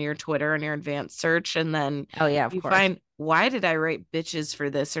words on your Twitter and your advanced search, and then Oh yeah, of you course. find, why did I write bitches for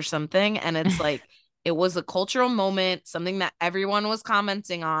this or something? And it's like, it was a cultural moment, something that everyone was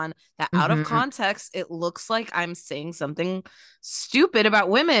commenting on, that out of Mm-hmm. context, it looks like I'm saying something stupid about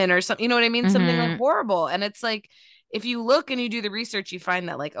women or something, you know what I mean? Something like Mm-hmm. horrible. And it's like, if you look and you do the research, you find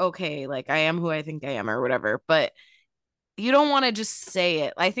that like, okay, like I am who I think I am or whatever, but you don't want to just say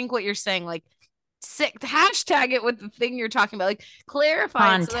it. I think what you're saying, like, hashtag it with the thing you're talking about, like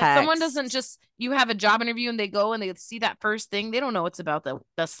clarify it so that someone doesn't Context. just, you have a job interview and they go and they see that first thing, they don't know it's about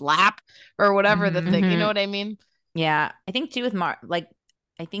the slap or whatever the Mm-hmm. thing, you know Mm-hmm. what I mean? Yeah. I think too with Mars, like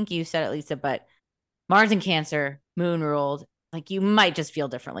I think you said it, Lisa, but Mars and Cancer, moon ruled, like you might just feel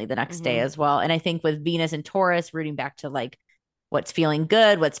differently the next day Mm-hmm. as well. And I think with Venus and Taurus rooting back to like what's feeling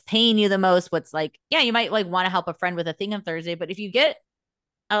good, what's paying you the most, what's like, yeah, you might like want to help a friend with a thing on Thursday, but if you get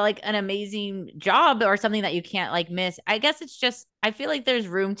like an amazing job or something that you can't like miss, I guess it's just, I feel like there's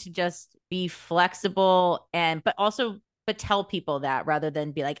room to just be flexible and, but tell people that rather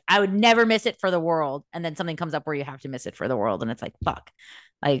than be like, I would never miss it for the world. And then something comes up where you have to miss it for the world. And it's like, fuck.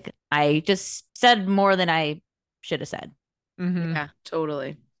 Like I just said more than I should have said. Mm-hmm. Yeah,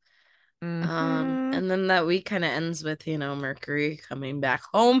 totally. Mm-hmm. And then that week kind of ends with, Mercury coming back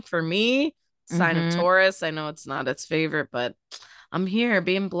home for me, sign of Mm-hmm. Taurus. I know it's not its favorite, but I'm here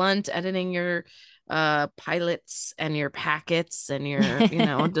being blunt, editing your pilots and your packets and your,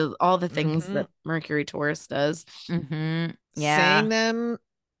 all the things Mm-hmm. that Mercury Taurus does. Mm-hmm. Saying Yeah. them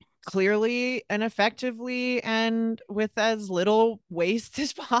clearly and effectively and with as little waste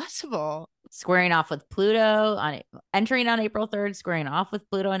as possible. Squaring off with Pluto on entering on April 3rd, squaring off with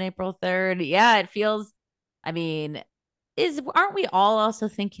Pluto on April 3rd. Yeah, it feels, I mean, aren't we all also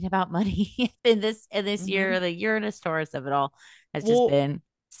thinking about money in this Mm-hmm. year? The Uranus Taurus of it all has just Well, been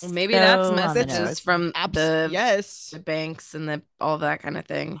Well, maybe that's so on the that's messages nose. from yes. the banks and the all that kind of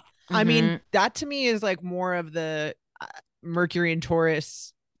thing. I mean, Mm-hmm. that to me is like more of the Mercury and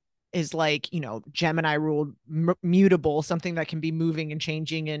Taurus is like, Gemini ruled mutable, something that can be moving and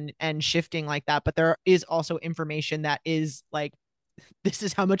changing and shifting like that. But there is also information that is like, this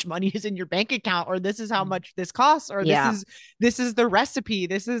is how much money is in your bank account, or this is how much this costs, or Yeah. this is the recipe,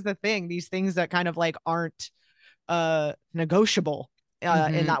 this is the thing, these things that kind of like aren't negotiable in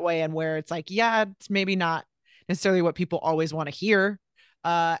Mm-hmm. that way, and where it's like, yeah, it's maybe not necessarily what people always want to hear,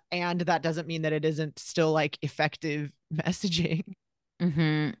 and that doesn't mean that it isn't still like effective messaging.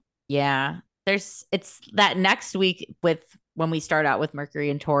 Yeah. It's that next week with when we start out with Mercury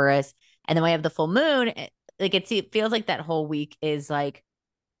and Taurus, and then we have the full moon. It feels like that whole week is like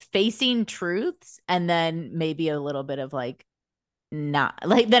facing truths, and then maybe a little bit of like, not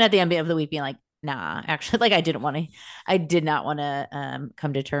like, then at the end of the week being like, nah, actually, like I did not want to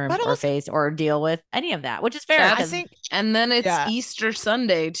come to terms But or also, face or deal with any of that, which is fair I That's because think, and then it's yeah, Easter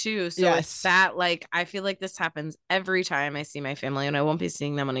Sunday too. So it's yes. that like I feel like this happens every time I see my family, and I won't be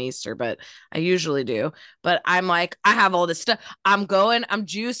seeing them on Easter, but I usually do. But I'm like, I have all this stuff. I'm going, I'm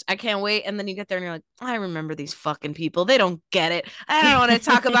juiced, I can't wait. And then you get there and you're like, I remember these fucking people. They don't get it. I don't want to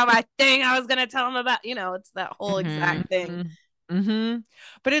talk about my thing I was gonna tell them about. It's that whole Mhm. exact thing. Mm-hmm.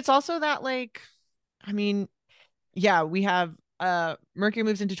 But it's also that like, I mean, yeah, we have Mercury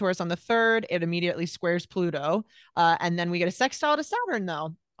moves into Taurus on the 3rd. It immediately squares Pluto. And then we get a sextile to Saturn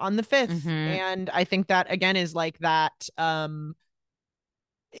though on the 5th. Mhm. And I think that again is like that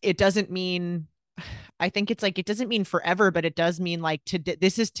it doesn't mean, I think it's like it doesn't mean forever, but it does mean like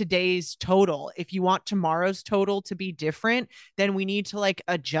this is today's total. If you want tomorrow's total to be different, then we need to like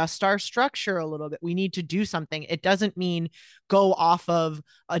adjust our structure a little bit. We need to do something. It doesn't mean go off of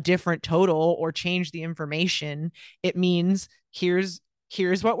a different total or change the information. It means here's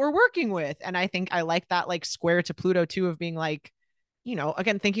what we're working with. And I think I like that like square to Pluto too, of being like,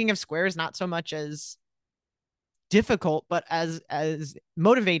 again, thinking of squares not so much as difficult, but as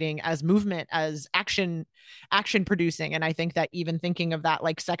motivating, as movement, as action producing. And I think that even thinking of that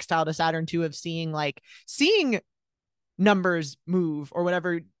like sextile to Saturn too, of seeing numbers move or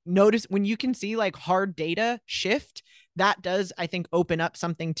whatever, notice when you can see like hard data shift, that does, I think, open up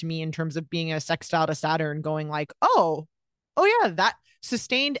something to me in terms of being a sextile to Saturn, going like, oh yeah, that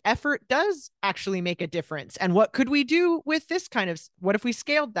sustained effort does actually make a difference. And what could we do with this kind of, what if we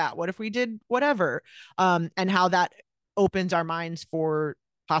scaled that? What if we did whatever? And how that opens our minds for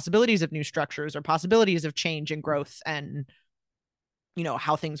possibilities of new structures or possibilities of change and growth and,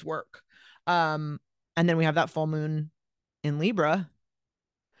 how things work. And then we have that full moon in Libra,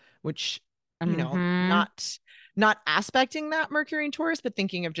 which, Mhm. not aspecting that Mercury and Taurus, but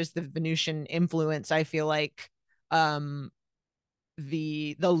thinking of just the Venusian influence. I feel like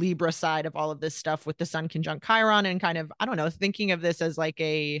the Libra side of all of this stuff with the Sun conjunct Chiron, and kind of, I don't know, thinking of this as like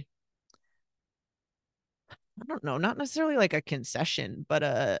I don't know, not necessarily like a concession, but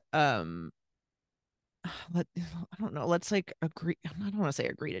I don't know, let's like agree. I don't want to say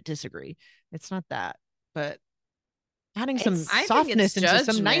agree to disagree. It's not that, but adding some It's I think it's softness into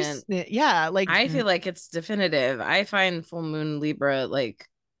some judgment. nice, yeah, like I feel like it's definitive. I find full moon Libra like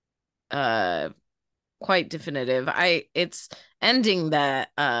uh quite definitive. It's ending that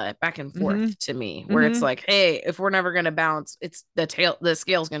back and mm-hmm, forth to me, where it's mm-hmm, like, hey, if we're never gonna bounce, it's the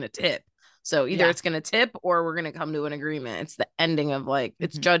scale's gonna tip. So either yeah, it's gonna tip or we're gonna come to an agreement. It's the ending of like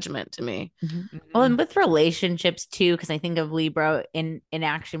it's mhm. judgment to me. Well, mm-hmm, and with relationships too, because I think of Libra in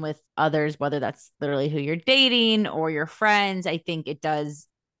action with others, whether that's literally who you're dating or your friends. I think it does,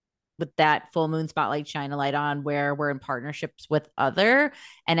 with that full moon spotlight, shine a light on where we're in partnerships with other.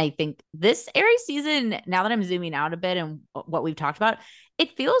 And I think this Aries season, now that I'm zooming out a bit and what we've talked about,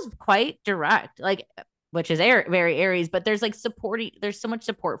 it feels quite direct, like, which is very Aries, but there's like supporting, there's so much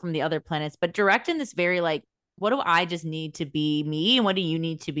support from the other planets, but direct in this very like, what do I just need to be me, and what do you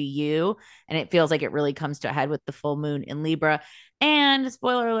need to be you? And it feels like it really comes to a head with the full moon in Libra. And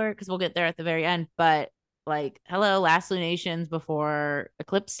spoiler alert, because we'll get there at the very end, but like, hello, last lunations before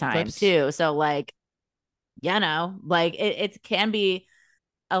eclipse time eclipse, too. So like, like it can be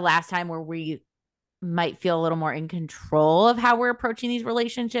a last time where we might feel a little more in control of how we're approaching these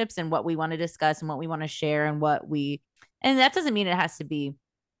relationships and what we want to discuss and what we want to share and and that doesn't mean it has to be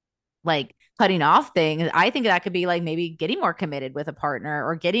like cutting off things. I think that could be like maybe getting more committed with a partner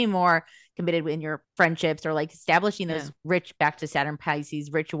or getting more committed in your friendships, or like establishing Yeah. those rich, back to Saturn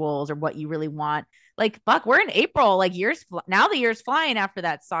Pisces, rituals or what you really want. Like, fuck, we're in April, like now the year's flying after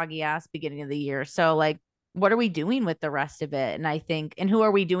that soggy ass beginning of the year. So like, what are we doing with the rest of it? And I think, and who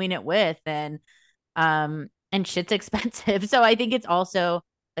are we doing it with? And shit's expensive. So I think it's also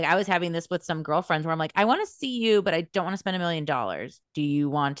like, I was having this with some girlfriends where I'm like, I want to see you, but I don't want to spend $1 million. Do you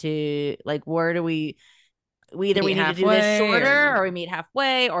want to, like, where do we either Meet we need to do this halfway shorter, or or we meet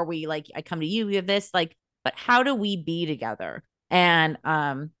halfway, or we like, I come to you, we have this, like, but how do we be together? And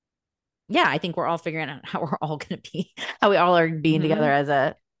yeah, I think we're all figuring out how we're all gonna be, how we all are being mm-hmm. together as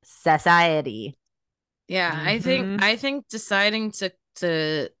a society. Yeah, mm-hmm, I think deciding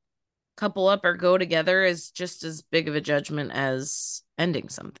to couple up or go together is just as big of a judgment as ending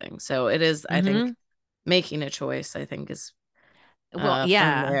something. So it is, I think, mm-hmm. making a choice, I think, is Well, from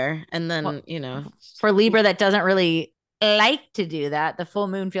yeah. there. And Well, then, for Libra, that doesn't really like to do that. The full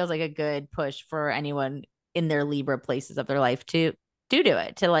moon feels like a good push for anyone in their Libra places of their life to do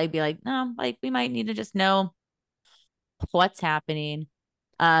it, to like be like, no, like we might need to just know what's happening.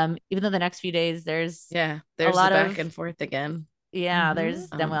 Even though the next few days there's Yeah, a there's the lot back of and forth again. yeah, there's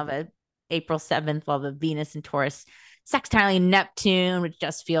then we'll Um, have a April 7th, we'll have a Venus and Taurus sextiling Neptune, which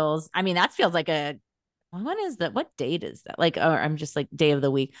just feels, I mean, that feels like a when is that? What date is that? Like, or I'm just like day of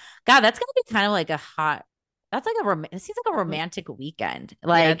the week. God, that's gonna be kind of like a hot. That's like it seems like a romantic weekend. yeah,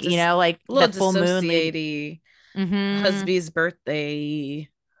 Like, just like a the little full moon lead. dissociaty. Mm-hmm. Husby's birthday.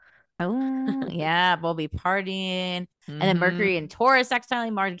 Oh, yeah, we'll be partying. And then Mm-hmm. Mercury and Taurus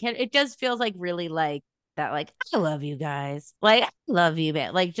sextiling Mars and Cancer. It just feels like really like that, like, I love you guys. Like, I love you,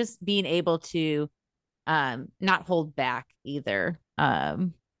 man. Like just being able to not hold back either.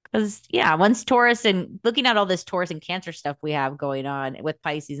 Because yeah, once Taurus and looking at all this Taurus and Cancer stuff we have going on with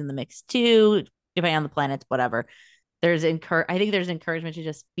Pisces in the mix too, depending on the planets, whatever. I think there's encouragement to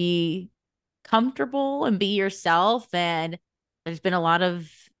just be comfortable and be yourself. And there's been a lot of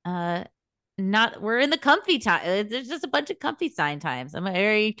not we're in the comfy time. There's just a bunch of comfy sign times. I'm a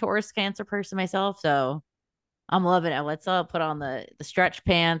very Taurus Cancer person myself, so I'm loving it. Let's all put on the stretch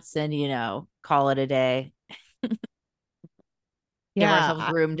pants and call it a day. Give Yeah,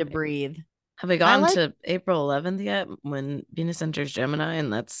 ourselves room to breathe. Have we I gone like to April 11th yet when Venus enters Gemini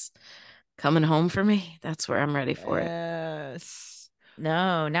and that's coming home for me? That's where I'm ready for it. yes.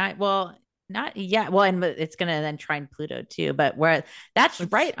 No, not well, not yet. Well, and it's gonna then trine Pluto too, but where that's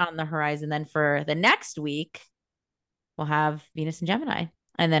It's right on the horizon. Then for the next week, we'll have Venus and Gemini,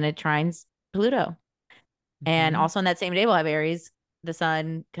 and then it trines Pluto. And Mhm. also on that same day, we'll have Aries, the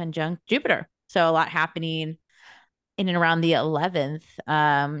Sun conjunct Jupiter. So a lot happening in and around the 11th.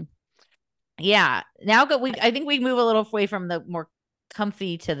 Yeah. Now I think we move a little away from the more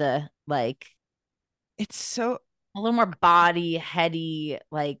comfy to the like It's so a little more body heady,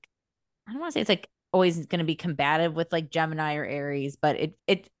 like I don't want to say it's like always going to be combative with like Gemini or Aries, but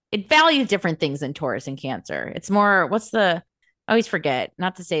it values different things than Taurus and Cancer. It's more I always forget,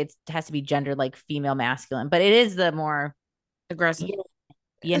 not to say it has to be gendered like female masculine, but it is the more Aggressive. you,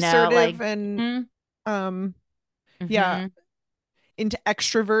 like assertive and mm-hmm, um yeah, mm-hmm, into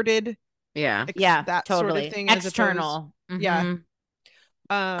extroverted Yeah. yeah, that sort of totally thing as opposed external, yeah.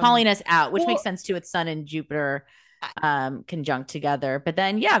 mm-hmm, Um calling us out, which makes well sense too with Sun and Jupiter I- conjunct together. But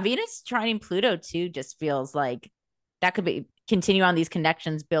then yeah, Venus trining Pluto too just feels like that could be continue on these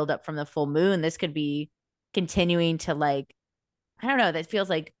connections build up from the full moon. This could be continuing to like I don't know, that feels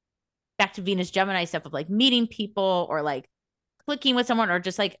like back to Venus Gemini stuff of like meeting people or like clicking with someone or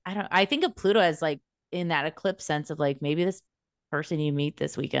just like I think of Pluto as like in that eclipse sense of like maybe this person you meet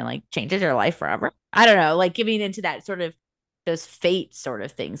this weekend like changes your life forever. I don't know, like giving into that sort of those fate sort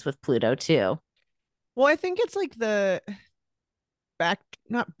of things with Pluto too. well, I think it's like the back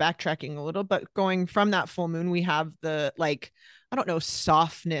not backtracking a little, but going from that full moon, we have the like, I don't know,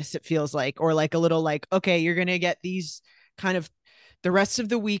 softness, it feels like, or like a little like, okay, you're gonna get these kind of the rest of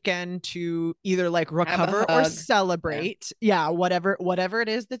the weekend to either like Have a recover or hug. Yeah. celebrate. Yeah, whatever it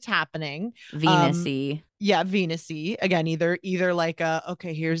is that's happening. Um, Venusy. yeah, Venusy. Again, either like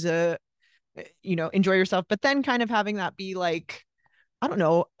okay, here's a enjoy yourself, but then kind of having that be like, I don't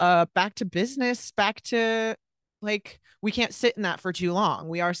know, back to business, back to like we can't sit in that for too long.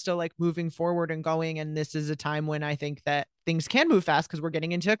 We are still like moving forward and going. And this is a time when I think that things can move fast because we're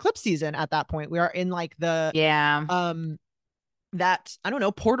getting into eclipse season at that point. We are in like the Yeah. that I don't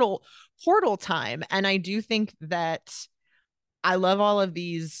know, portal time. And I do think that I love all of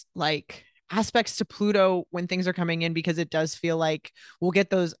these like aspects to Pluto when things are coming in because it does feel like we'll get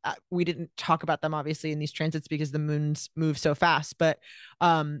those we didn't talk about them obviously in these transits because the moons move so fast, but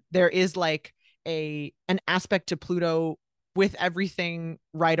there is like an aspect to Pluto with everything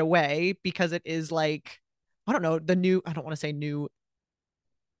right away because it is like I don't know, the new I don't want to say new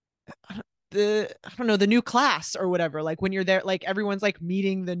the I don't know, the new class or whatever, like when you're there like everyone's like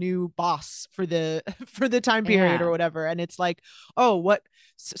meeting the new boss for the for the time period Yeah. or whatever, and it's like, oh, what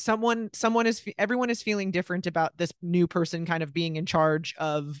someone is everyone is feeling different about this new person kind of being in charge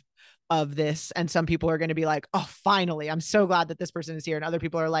of this, and some people are going to be like, oh, finally, I'm so glad that this person is here, and other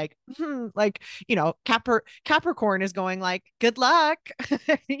people are like like Capricorn is going like good luck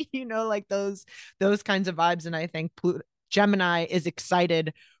like those kinds of vibes. And I think Gemini is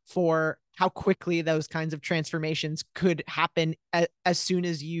excited for how quickly those kinds of transformations could happen as soon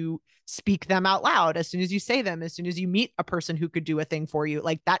as you speak them out loud, as soon as you say them, as soon as you meet a person who could do a thing for you.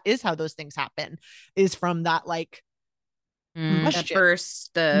 Like that is how those things happen, is from that like At Combustion.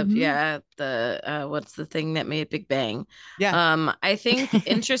 first, Mhm. the what's the thing that made Big Bang? Yeah. I think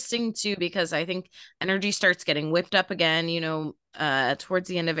interesting too, because I think energy starts getting whipped up again, towards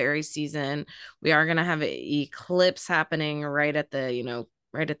the end of Aries season. We are gonna have an eclipse happening right at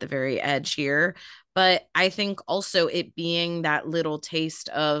right at the very edge here. But I think also it being that little taste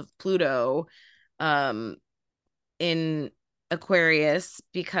of Pluto, um, in Aquarius,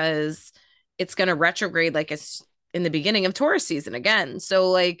 because it's going to retrograde like it's in the beginning of Taurus season again. So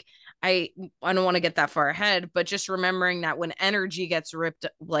like I I don't want to get that far ahead, but just remembering that when energy gets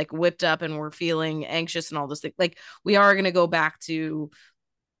whipped up and we're feeling anxious and all this thing, like we are going to go back to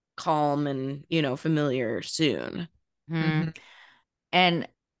calm and familiar soon. Hmm. Mhm. And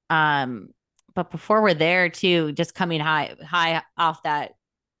but before we're there too, just coming high off that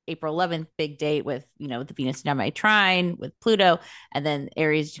April 11th big date with, the Venus Gemini trine with Pluto, and then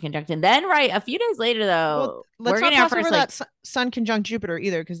Aries conjunct. And then right a few days later Well, though, let's we're not getting our pass first over like that Sun conjunct Jupiter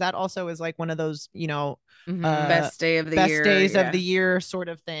either, because that also is like one of those, mhm, uh, Best day of the best year, days of the yeah. year sort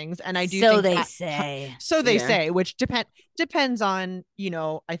of things. And I do so think they that, say. so they Yeah. say, which depends on,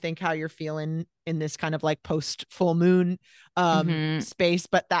 I think how you're feeling in this kind of like post full moon Hmm. space.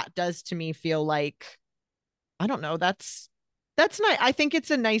 But that does to me feel like, I don't know, that's nice. I think it's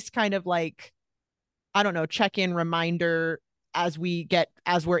a nice kind of like, I don't know, check in reminder as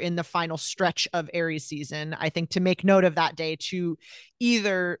we're in the final stretch of Aries season. I think to make note of that day, to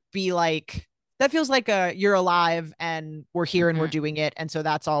either be like, that feels like you're alive and we're here and we're Hmm. doing it. And so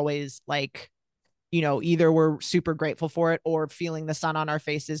that's always like, either we're super grateful for it, or feeling the sun on our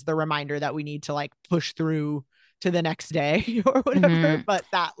faces, the reminder that we need to like push through to the next day or whatever. Hmm. But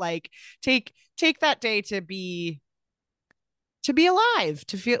that like, take that day to be alive,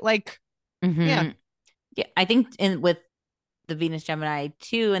 to feel like, yeah. Hmm. Yeah, I think in with the Venus Gemini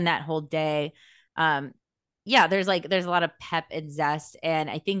too, and that whole day, um, yeah, there's a lot of pep and zest, and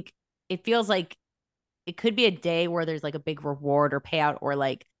I think it feels like it could be a day where there's like a big reward or payout, or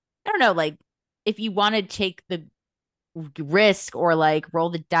like I don't know, like if you want to take the risk or like roll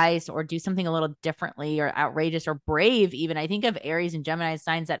the dice or do something a little differently or outrageous or brave. Even I think of Aries and Gemini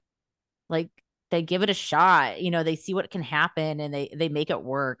signs that like they give it a shot, they see what can happen and they make it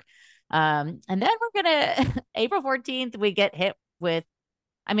work. And then we're gonna April 14th we get hit with,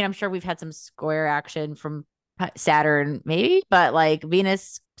 I mean, I'm sure we've had some square action from Saturn maybe, but like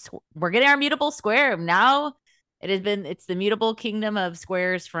Venus, we're getting our mutable square now. It's the mutable kingdom of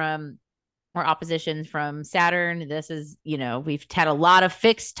squares from, or oppositions from Saturn. This is, we've had a lot of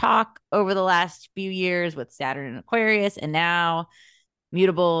fixed talk over the last few years with Saturn and Aquarius, and now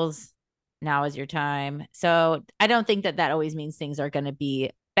mutables. Now is your time. So I don't think that always means things are going to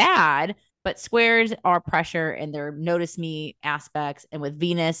be bad, but squares are pressure and they're notice me aspects. And with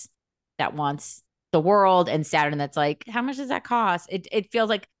Venus, that wants the world, and Saturn, that's like, how much does that cost? It feels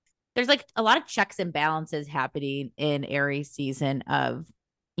like there's like a lot of checks and balances happening in Aries season of,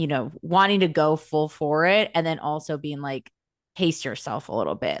 wanting to go full for it, and then also being like, pace yourself a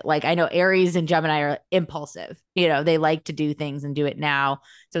little bit. Like I know Aries and Gemini are impulsive, they like to do things and do it now.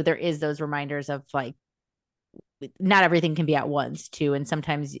 So there is those reminders of like, not everything can be at once too. And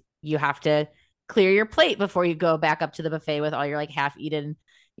sometimes you have to clear your plate before you go back up to the buffet with all your like half eaten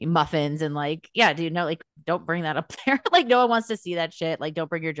muffins and like, yeah, dude, no, like don't bring that up there. Like no one wants to see that shit. Like don't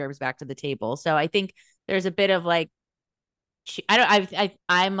bring your germs back to the table. So I think there's a bit of like, I don't.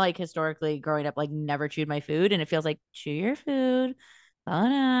 I'm like historically growing up, like never chewed my food, and it feels like chew your food. Oh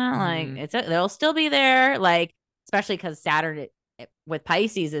no, like Mhm. they'll still be there. Like especially because Saturn with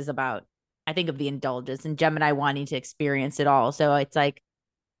Pisces is about, I think of the indulgence, and Gemini wanting to experience it all. So it's like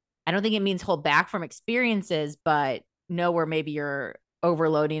I don't think it means hold back from experiences, but know where maybe you're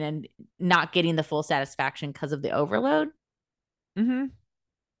overloading and not getting the full satisfaction because of the overload. Mhm.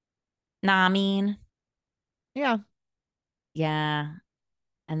 Nah, I mean, Yeah. yeah.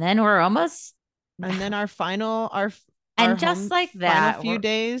 And then we're almost And then our final our and just home like final that, few we're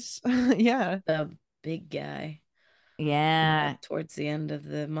days. Yeah. The big guy yeah. towards the end of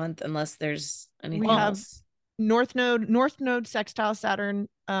the month, unless there's We anything Well, have else. North Node sextile Saturn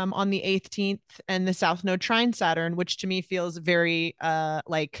on the 18th, and the South Node trine Saturn, which to me feels very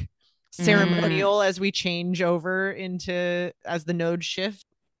like mm, ceremonial as we change over into as the node shift.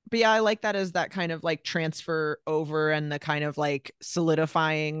 But yeah, I like that as that kind of like transfer over and the kind of like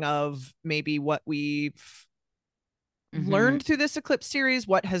solidifying of maybe what we've mm-hmm, learned through this eclipse series,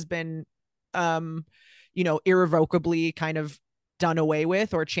 what has been um irrevocably kind of done away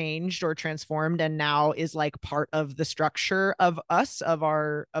with or changed or transformed, and now is like part of the structure of us, of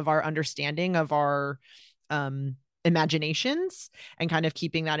our understanding of our um imaginations, and kind of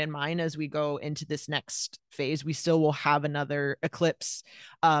keeping that in mind as we go into this next phase. We still will have another eclipse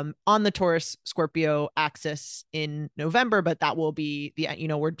on the Taurus Scorpio axis in November, but that will be the,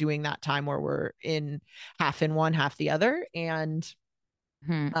 we're doing that time where we're in half in one, half the other. And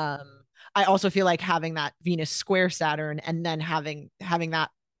I also feel like having that Venus square Saturn, and then having that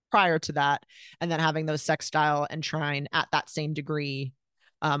prior to that, and then having those sextile and trine at that same degree.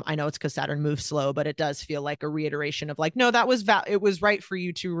 I know it's because Saturn moves slow, but it does feel like a reiteration of like, no, that was it was right for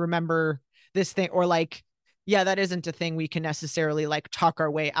you to remember this thing, or like, yeah, that isn't a thing we can necessarily like talk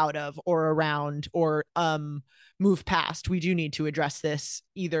our way out of or around or move past. We do need to address this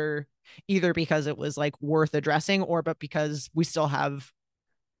either because it was like worth addressing, or but because we still have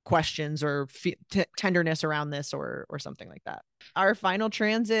questions or tenderness around this, or something like that. Our final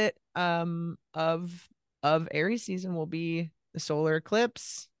transit of Aries season will be the solar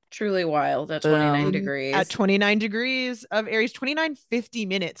eclipse. Truly wild at 29 degrees. At 29 degrees of Aries, 29:50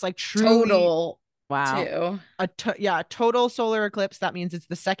 minutes, like truly total. Wow. Too. A total solar eclipse. That means it's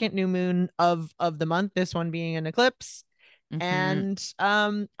the second new moon of the month, this one being an eclipse. And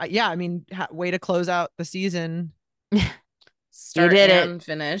yeah, I mean, way to close out the season. Start you did and it.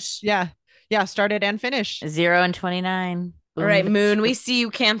 finish. Yeah, started and finished. 0 and 29. All right, moon, we see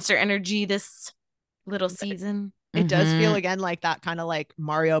you, Cancer energy this little season. It does feel again like that kind of like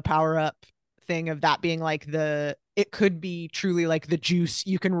Mario power up thing of that being like it could be truly like the juice.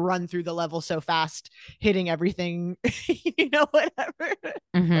 You can run through the level so fast, hitting everything, whatever.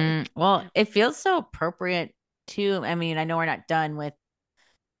 Like, well, it feels so appropriate too. I mean, I know we're not done with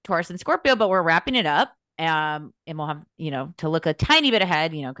Taurus and Scorpio, but we're wrapping it up. And we'll have, to look a tiny bit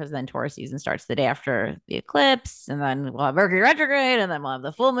ahead, because then Taurus season starts the day after the eclipse, and then we'll have Mercury retrograde, and then we'll have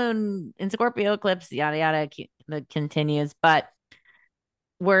the full moon in Scorpio eclipse, yada, yada, that continues. But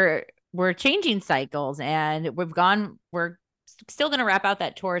we're changing cycles, and we're still going to wrap out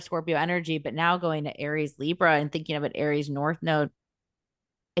that Taurus Scorpio energy, but now going to Aries Libra and thinking of it Aries North Node.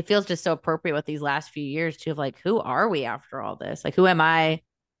 It feels just so appropriate with these last few years too, of like, who are we after all this? Like, who am I?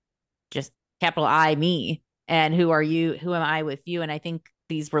 Just capital I, me, and who are you? Who am I with you? And I think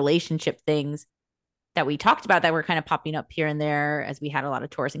these relationship things that we talked about that were kind of popping up here and there as we had a lot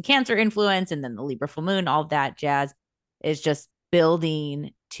of Taurus and Cancer influence, and then the Libra full moon, all of that jazz is just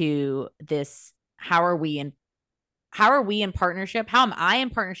building to this. How are we in partnership? How am I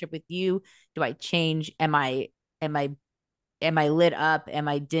in partnership with you? Do I change? Am I lit up? Am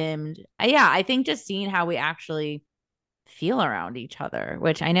I dimmed? Yeah, I think just seeing how we actually feel around each other,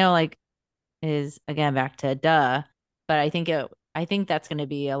 which I know like is again back to duh, but I think that's going to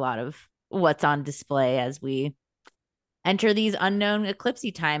be a lot of what's on display as we enter these unknown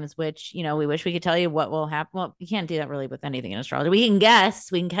eclipsey times, which we wish we could tell you what will happen. Well, you can't do that really with anything in astrology. We can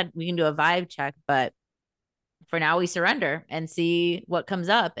guess, we can do a vibe check, but for now we surrender and see what comes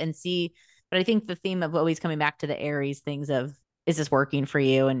up and see. But I think the theme of always coming back to the Aries things of, is this working for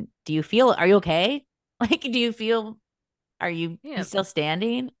you, and are you okay? Like, do you feel, are you still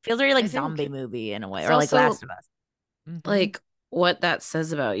standing? Feels very like zombie movie in a way, or like Last of Us. Like what that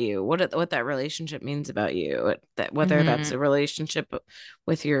says about you, what that relationship means about you, that whether that's a relationship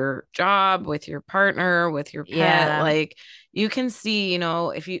with your job, with your partner, with your pet, like you can see,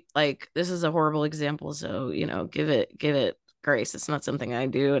 if you like, this is a horrible example, so give it grace. It's not something I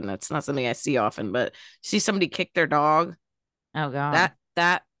do, and it's not something I see often, but see somebody kick their dog, oh god,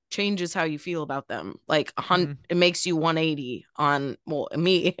 that changes how you feel about them. Like it makes you 180 on, well,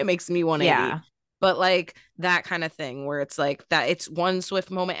 it makes me 180. But like that kind of thing where it's like that, it's one swift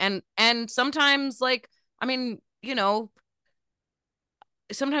moment. And sometimes, like, I mean,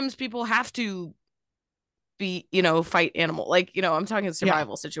 sometimes people have to be, fight animal. Like, I'm talking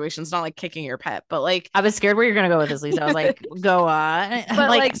survival situations, not like kicking your pet, but like, I was scared where you're gonna go with this, Lisa. I was like, go on. But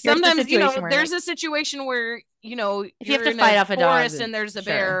like sometimes, there's a situation where, if you have to fight off a dog and there's a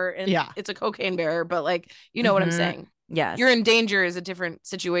bear, and it's a cocaine bear, but like, what I'm saying? Yes. You're in danger is a different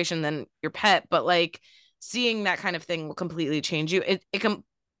situation than your pet, but like seeing that kind of thing will completely change you. It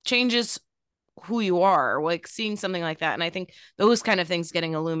changes who you are, like seeing something like that. And I think those kind of things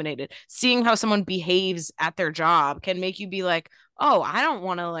getting illuminated, seeing how someone behaves at their job can make you be like, oh, I don't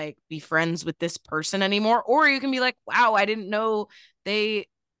want to like be friends with this person anymore. Or you can be like, wow, I didn't know they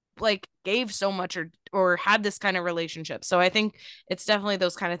like gave so much or had this kind of relationship. So I think it's definitely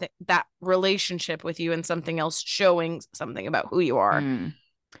those kind of things, that relationship with you and something else showing something about who you are.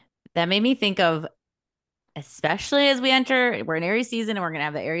 That made me think of, especially as we're in Aries season and we're going to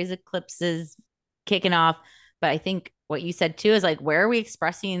have the Aries eclipses kicking off. But I think what you said too is like, where are we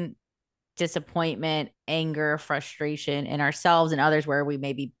expressing disappointment, anger, frustration in ourselves and others, where we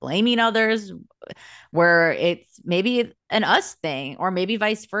may be blaming others, where it's maybe an us thing, or maybe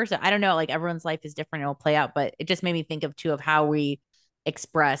vice versa. I don't know. Like everyone's life is different. It'll play out, but it just made me think of too of how we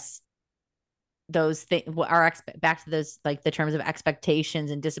express those things, back to those, like the terms of expectations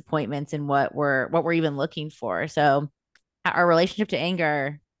and disappointments and what we're even looking for. So our relationship to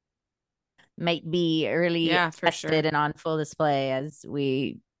anger might be really for tested sure. and on full display as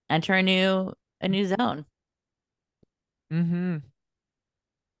we enter a new zone. Mm-hmm.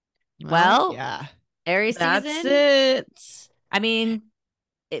 Well, yeah. Aries That's season. it. I mean,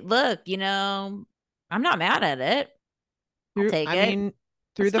 look, I'm not mad at it. I'll take it. I mean,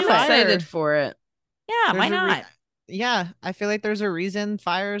 through Let's the do fire. it. Excited for it. Yeah, why not? Yeah, I feel like there's a reason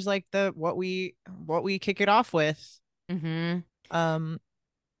fire's like what we kick it off with. Mm-hmm.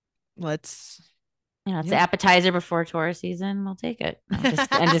 Let's. It's the appetizer before Taurus season. We'll take it. No,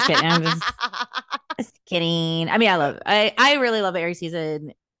 I'm just kidding. I'm just kidding. I mean, I really love Aries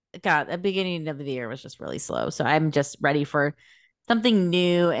season. God, the beginning of the year was just really slow. So I'm just ready for something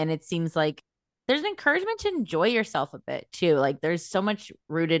new. And it seems like there's an encouragement to enjoy yourself a bit too. Like there's so much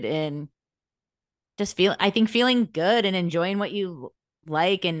rooted in just feeling good and enjoying what you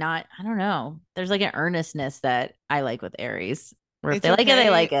like, and not, I don't know. There's like an earnestness that I like with Aries, where if they like it, they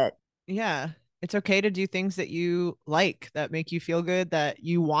like it. Yeah. It's okay to do things that you like, that make you feel good, that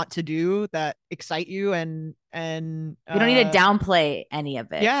you want to do, that excite you, and you don't need to downplay any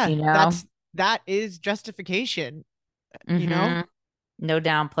of it. Yeah, that is justification. No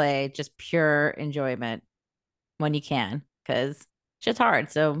downplay, just pure enjoyment when you can, because shit's hard.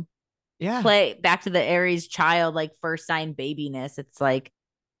 So yeah, play back to the Aries child, like first sign babiness. It's like,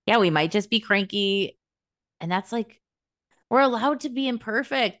 yeah, we might just be cranky, and that's like, we're allowed to be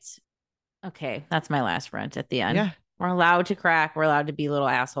imperfect. Okay, that's my last rant at the end. Yeah. We're allowed to crack. We're allowed to be little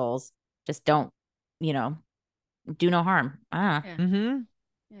assholes. Just don't, do no harm. Yeah. Mm-hmm.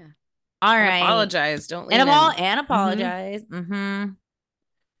 Yeah. All right. Apologize. Don't leave and apologize. Mm-hmm.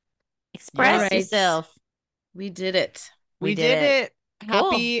 Express yourself. We did it. We did it.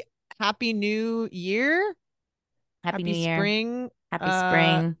 Cool. Happy New Year. Happy New Year. Spring. Happy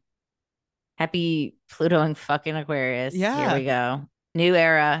spring. Happy Pluto and fucking Aquarius. Yeah. Here we go. New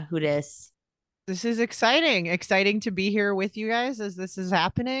era. Who dis? This is exciting to be here with you guys as this is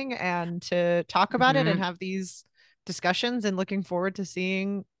happening, and to talk about it and have these discussions, and looking forward to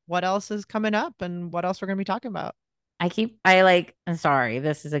seeing what else is coming up and what else we're going to be talking about. I'm sorry,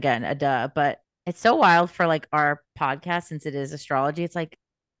 this is again a duh, but it's so wild for like our podcast, since it is astrology. It's like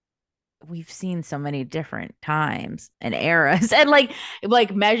we've seen so many different times and eras, and like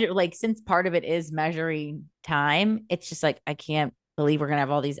measure, like since part of it is measuring time, it's just like I can't believe we're gonna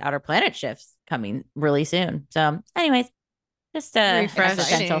have all these outer planet shifts coming really soon. So anyways, just a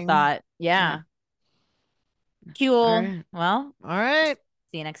existential thought. Yeah. Cool. All right. Well, all right,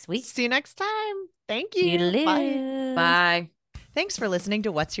 see you next week. See you next time. Thank you. Toodaloo. Bye. Thanks for listening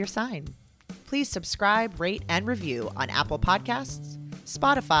to What's Your Sign. Please subscribe, rate, and review on Apple Podcasts,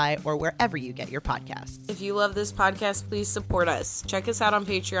 Spotify, or wherever you get your podcasts. If you love this podcast, please support us. Check us out on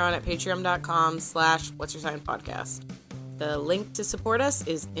Patreon at patreon.com/what'syoursignpodcast. The link to support us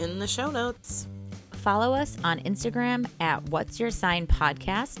is in the show notes. Follow us on Instagram at What's Your Sign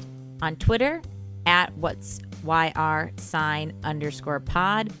Podcast, on Twitter at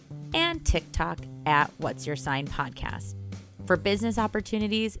WhatsYRSign_pod, and TikTok at What's Your Sign Podcast. For business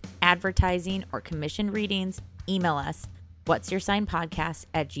opportunities, advertising, or commission readings, email us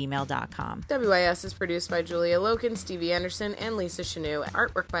what'syoursignpodcast@gmail.com. WYS is produced by Julia Loken, Stevie Anderson, and Lisa Chanou.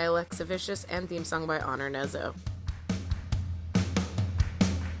 Artwork by Alexa Vicious, and theme song by Honor Nezo.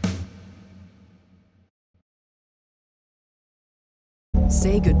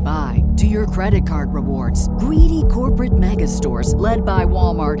 Say goodbye to your credit card rewards. Greedy corporate mega stores, led by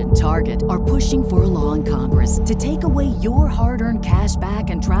Walmart and Target, are pushing for a law in Congress to take away your hard-earned cash back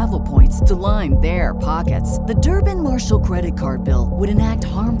and travel points to line their pockets. The Durbin-Marshall credit card bill would enact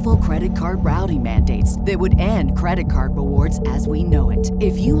harmful credit card routing mandates that would end credit card rewards as we know it.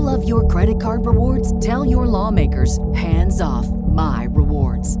 If you love your credit card rewards, tell your lawmakers, hands off my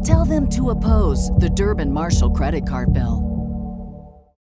rewards. Tell them to oppose the Durbin-Marshall credit card bill.